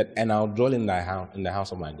 David said, and I'll dwell in thy house, in the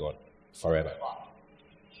house of my God forever.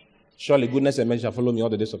 Surely goodness and mercy shall follow me all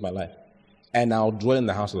the days of my life. And I'll dwell in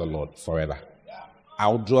the house of the Lord forever.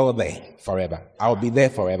 I'll dwell there forever. I'll be there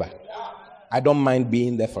forever. I don't mind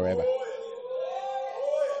being there forever.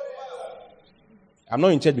 I'm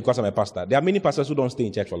not in church because I'm a pastor. There are many pastors who don't stay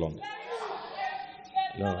in church for long.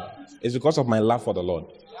 No. It's because of my love for the Lord.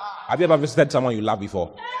 Have you ever visited someone you love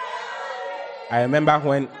before? I remember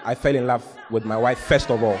when I fell in love with my wife first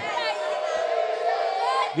of all.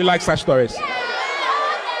 You like such stories?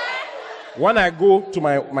 When I go to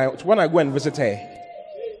when I go and visit her,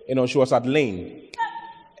 she was at Lane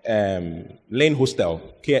Hostel,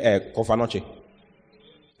 Kofanoche,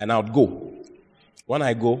 and I would go. When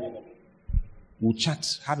I go, we'll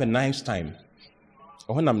chat, have a nice time.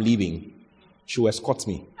 And when I'm leaving, she will escort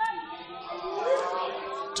me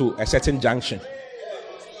to a certain junction.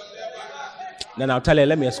 Then I'll tell her,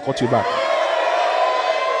 let me escort you back.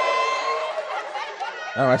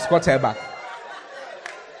 And I'll escort her back.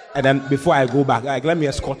 And then before I go back, let me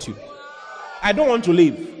escort you. I don't want to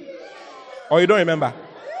leave. Or you don't remember?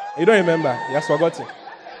 You don't remember? You have forgotten.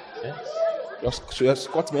 Yes. She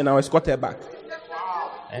escort me and I'll escort her back.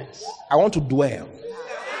 Yes. I want to dwell.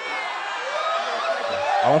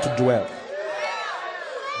 I want to dwell.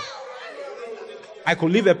 I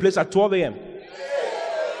could leave a place at 12 a.m.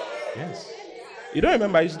 Yes. You don't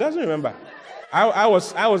remember? She doesn't remember. I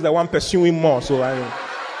was the one pursuing more, so I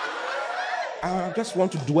just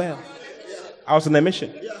want to dwell. I was on a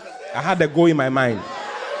mission. I had a goal in my mind.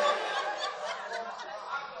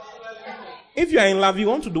 If you are in love, you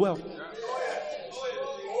want to dwell.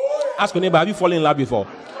 Ask your neighbor, have you fallen in love before?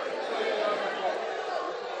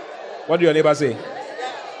 What do your neighbor say?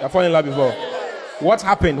 You have fallen in love before. What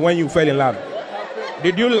happened when you fell in love?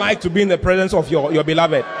 Did you like to be in the presence of your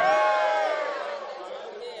beloved?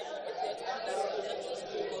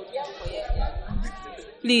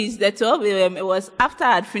 Please, the 12 a.m. it was after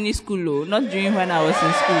I had finished school, not during when I was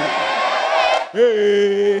in school.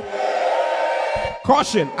 Hey,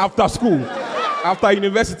 caution! After school, after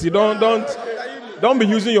university, don't be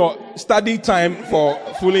using your study time for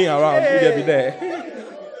fooling around. You'll be there.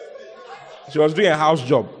 She was doing a house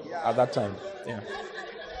job at that time. Yeah.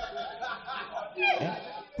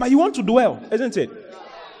 But you want to dwell, isn't it?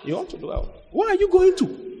 You want to dwell. Where are you going to?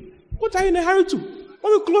 What are you in a hurry to?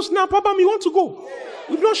 When we close now, Papa, you want to go.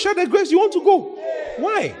 We've not shared the grace, you want to go.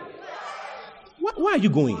 Why? Why are you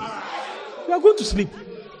going? You are going to sleep.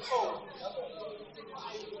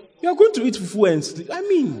 You are going to eat fufu and sleep. I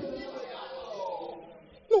mean,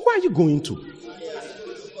 no, where are you going to?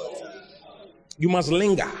 You must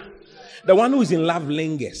linger. The one who is in love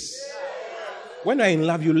lingers. When you are in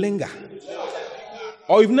love, you linger.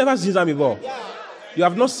 Or you've never seen that before. You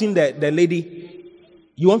have not seen the lady.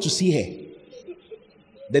 You want to see her.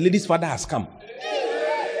 The lady's father has come.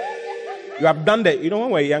 You have done that. You know, when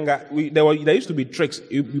we were younger, there used to be tricks.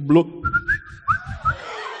 You blow.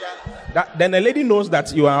 Then the lady knows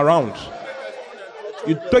that you are around.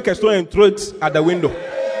 You take a stone and throw it at the window.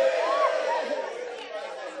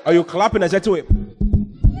 Or you clap in a certain way.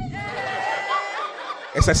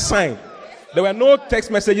 It's a sign. There were no text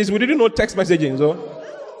messages. We didn't know text messaging. So,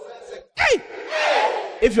 hey!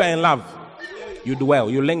 If you are in love, you dwell,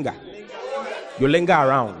 you linger. You linger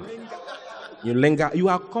around. You linger. You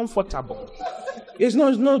are comfortable. It's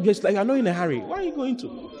not just like, you're not in a hurry. Where are you going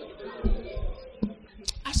to?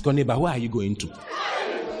 Ask your neighbor, where are you going to?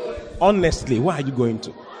 Honestly, where are you going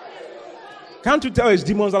to? Can't you tell it's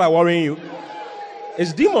demons that are worrying you?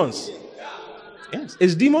 It's demons. Yes.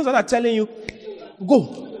 It's demons that are telling you,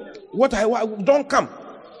 go. Don't come.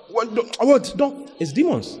 Don't. It's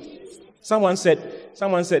demons. Someone said,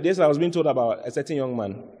 yes, I was being told about a certain young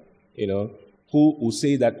man, who will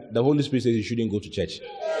say that the Holy Spirit says you shouldn't go to church.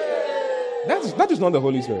 That is not the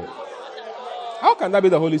Holy Spirit. How can that be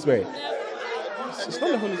the Holy Spirit? It's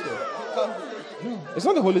not the Holy Spirit. No, it's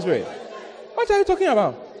not the Holy Spirit. What are you talking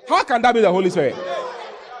about? How can that be the Holy Spirit?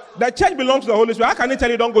 The church belongs to the Holy Spirit. How can he tell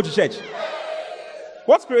you don't go to church?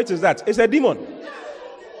 What spirit is that? It's a demon.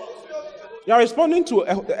 You are responding to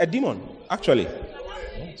a demon, actually.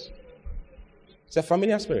 Yes. It's a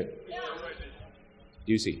familiar spirit.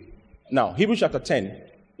 Do you see? Now, Hebrews chapter 10,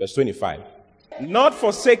 verse 25. Not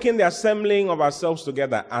forsaking the assembling of ourselves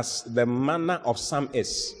together as the manner of some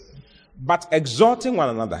is, but exhorting one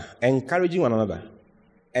another, encouraging one another,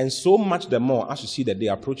 and so much the more as you see the day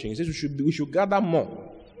approaching. He says we should gather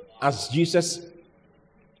more as Jesus'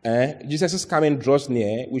 coming draws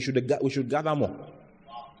near. We should gather more.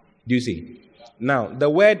 Do you see? Now, the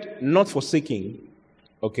word not forsaking,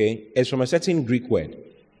 is from a certain Greek word.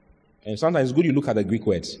 And sometimes it's good you look at the Greek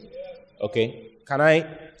words. Okay? Can I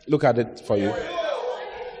look at it for you?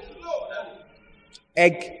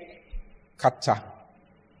 Ek kata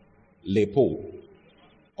lepo,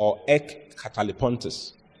 or ek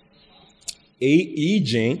katalepontes.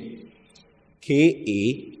 E-J-K-A-T-A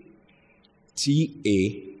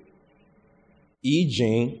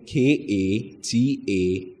E-J-K-A-T-A-L-E-I-P-O.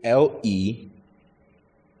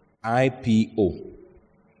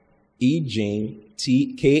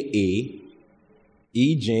 E-J-T-K-A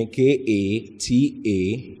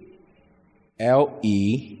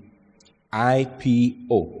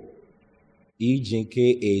EGKATALEIPO.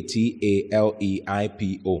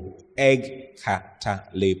 EGKATALEIPO.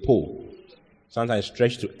 Ekatalepo. Sometimes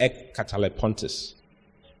stretched to Ekatalepontis.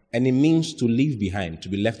 And it means to leave behind, to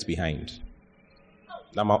be left behind.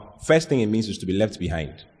 Now, first thing it means is to be left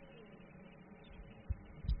behind.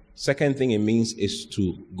 Second thing it means is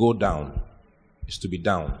to go down, is to be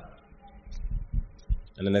down.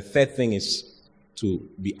 And then the third thing is to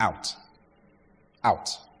be out,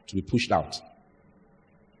 to be pushed out.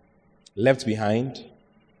 Left behind,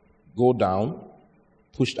 go down,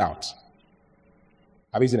 pushed out.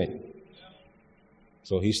 Have you seen it?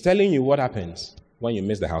 So he's telling you what happens when you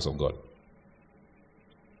miss the house of God.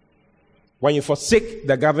 When you forsake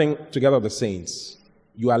the gathering together of the saints,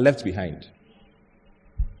 you are left behind.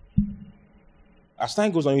 As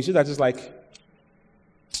time goes on, you see that it's like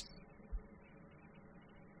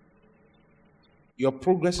your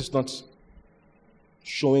progress is not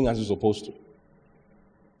showing as it's supposed to.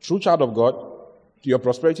 True child of God, your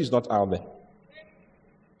prosperity is not out there.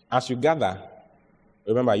 As you gather,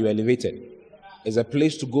 remember, you are elevated. It's a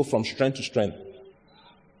place to go from strength to strength.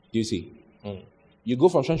 Do you see? You go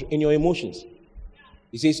from strength in your emotions.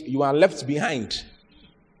 He says you are left behind.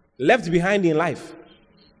 Left behind in life.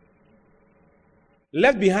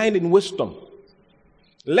 Left behind in wisdom.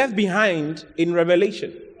 Left behind in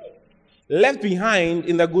revelation. Left behind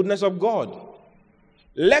in the goodness of God.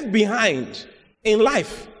 Left behind in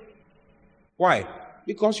life. Why?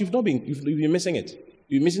 Because you've been missing it.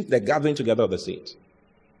 You're missing the gathering together of the saints.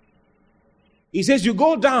 He says you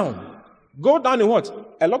go down. Go down in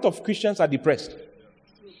what? A lot of Christians are depressed.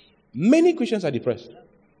 Many Christians are depressed.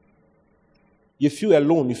 You feel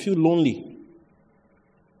alone. You feel lonely.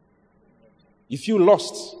 You feel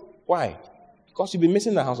lost. Why? Because you've been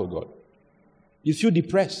missing the house of God. You feel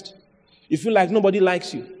depressed. You feel like nobody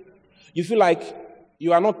likes you. You feel like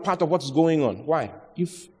you are not part of what's going on. Why? You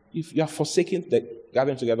are forsaking the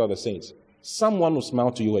gathering together of the saints. Someone will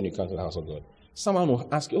smile to you when you come to the house of God. Someone will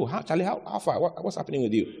ask you, Charlie, how far? What's happening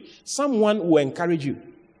with you? Someone will encourage you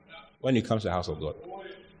when you come to the house of God.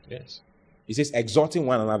 Yes. He says, exhorting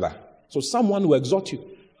one another. So someone will exhort you.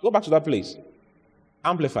 Go back to that place.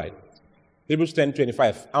 Amplified. Hebrews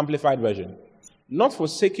 10:25, Amplified version. Not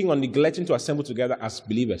forsaking or neglecting to assemble together as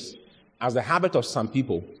believers, as the habit of some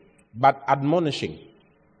people, but admonishing.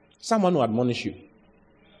 Someone will admonish you.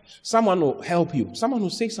 Someone will help you. Someone will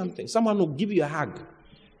say something. Someone will give you a hug.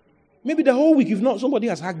 Maybe the whole week, if not, somebody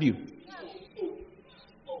has hugged you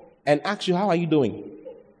and asked you, how are you doing?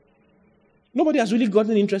 Nobody has really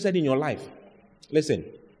gotten interested in your life. Listen,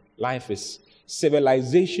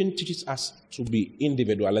 civilization teaches us to be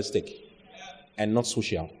individualistic and not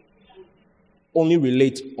social. Only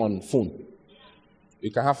relate on phone. You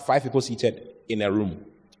can have 5 people seated in a room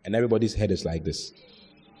and everybody's head is like this.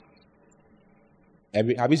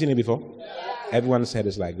 Have you seen it before? Everyone's head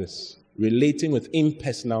is like this. Relating with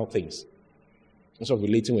impersonal things instead of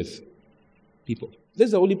relating with people. This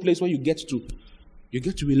is the only place where you get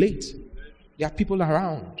to relate. There are people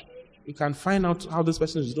around. You can find out how this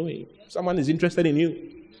person is doing. Someone is interested in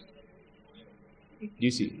you.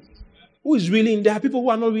 You see? Who is really in there? Are people who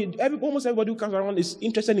are not really, almost everybody who comes around is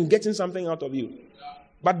interested in getting something out of you.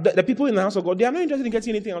 But the people in the house of God, they are not interested in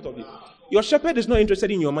getting anything out of you. Your shepherd is not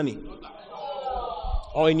interested in your money.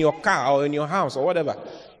 Or in your car, or in your house, or whatever.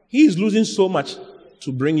 He is losing so much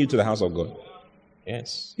to bring you to the house of God.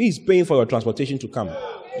 Yes. He is paying for your transportation to come.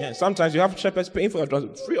 Yes. Sometimes you have shepherds paying for your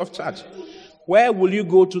transportation free of charge. Where will you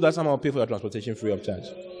go to that someone will pay for your transportation free of charge?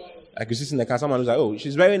 Like you sit in the car, someone is like, oh,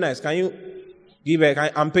 she's very nice. Can you give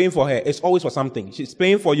her? I'm paying for her. It's always for something. She's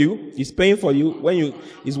paying for you. He's paying for you. When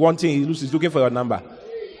he's wanting, he's looking for your number.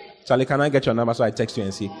 Charlie, can I get your number so I text you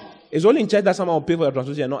and see? It's only in church that someone will pay for your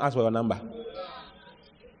transportation and not ask for your number.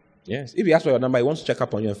 Yes. If he asks for your number, he wants to check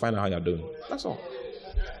up on you and find out how you're doing. That's all.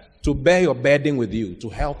 To bear your burden with you, to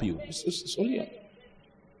help you. It's only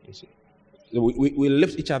you see. We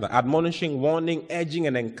lift each other, admonishing, warning, urging,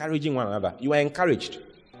 and encouraging one another. You are encouraged.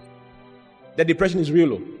 The depression is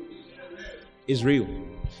real. It's real.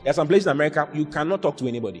 There are some places in America you cannot talk to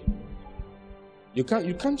anybody. You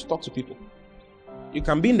can't talk to people. You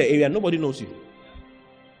can be in the area, nobody knows you.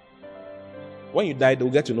 When you die, they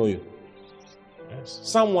will get to know you. Yes.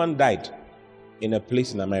 Someone died in a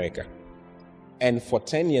place in America. And for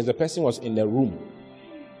 10 years, the person was in the room,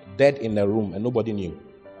 dead in the room, and nobody knew.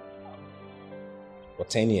 For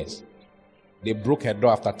 10 years. They broke her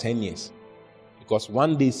door after 10 years. Because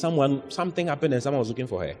one day something happened and someone was looking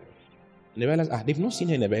for her. And they realized, they've not seen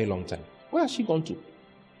her in a very long time. Where has she gone to?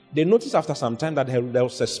 They noticed after some time that there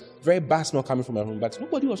was a very bad smell coming from her room, but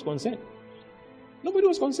nobody was concerned. Nobody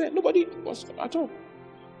was concerned. Nobody was at all.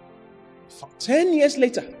 10 years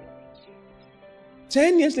later.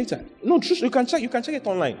 10 years later. No, you can check it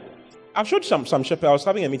online. I've showed some shepherds. I was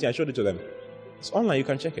having a meeting, I showed it to them. It's online, you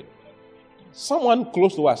can check it. Someone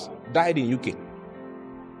close to us died in UK.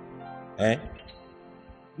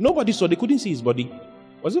 Nobody saw, they couldn't see his body.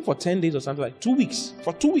 Was it for 10 days or something like 2 weeks?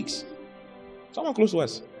 For 2 weeks. Someone close to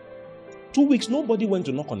us. 2 weeks, nobody went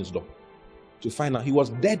to knock on his door to find out. He was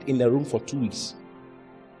dead in the room for 2 weeks.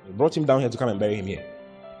 They brought him down here to come and bury him here.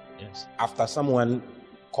 Yes. After someone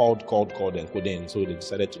called and couldn't, so they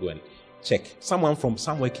decided to go and check. Someone from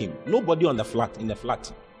somewhere came. Nobody in the flat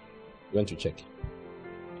went to check.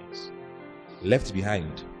 Yes. Left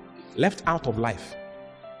behind. Left out of life.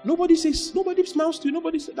 Nobody smiles to you.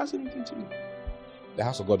 Nobody does anything to you. The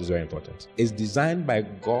house of God is very important. It's designed by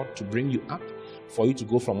God to bring you up, for you to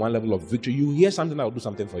go from one level of victory. You hear something that will do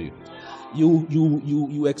something for you.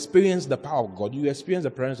 You experience the power of God. You experience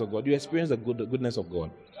the presence of God. You experience the goodness of God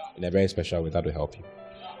in a very special way that will help you.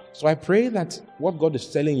 So I pray that what God is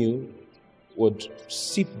telling you would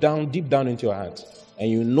seep down, deep down into your heart, and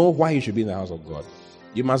you know why you should be in the house of God.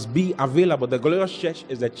 You must be available. The glorious church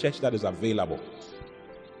is the church that is available.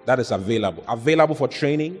 That is available. Available for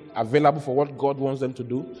training, available for what God wants them to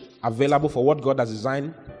do, available for what God has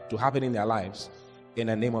designed to happen in their lives. In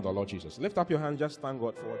the name of the Lord Jesus. Lift up your hand, just thank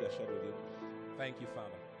God for what He has shared with you. Thank you,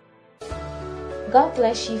 Father. God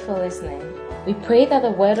bless you for listening. We pray that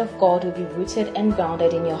the Word of God will be rooted and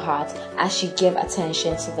grounded in your heart as you give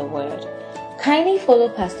attention to the Word. Kindly follow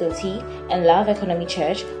Pastor T and Love Economy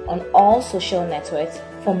Church on all social networks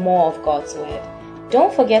for more of God's Word.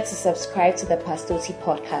 Don't forget to subscribe to the Pastor T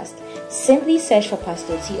podcast. Simply search for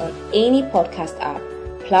Pastor T on any podcast app,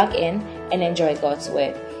 plug in, and enjoy God's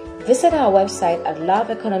Word. Visit our website at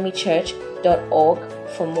loveeconomychurch.org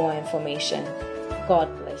for more information. God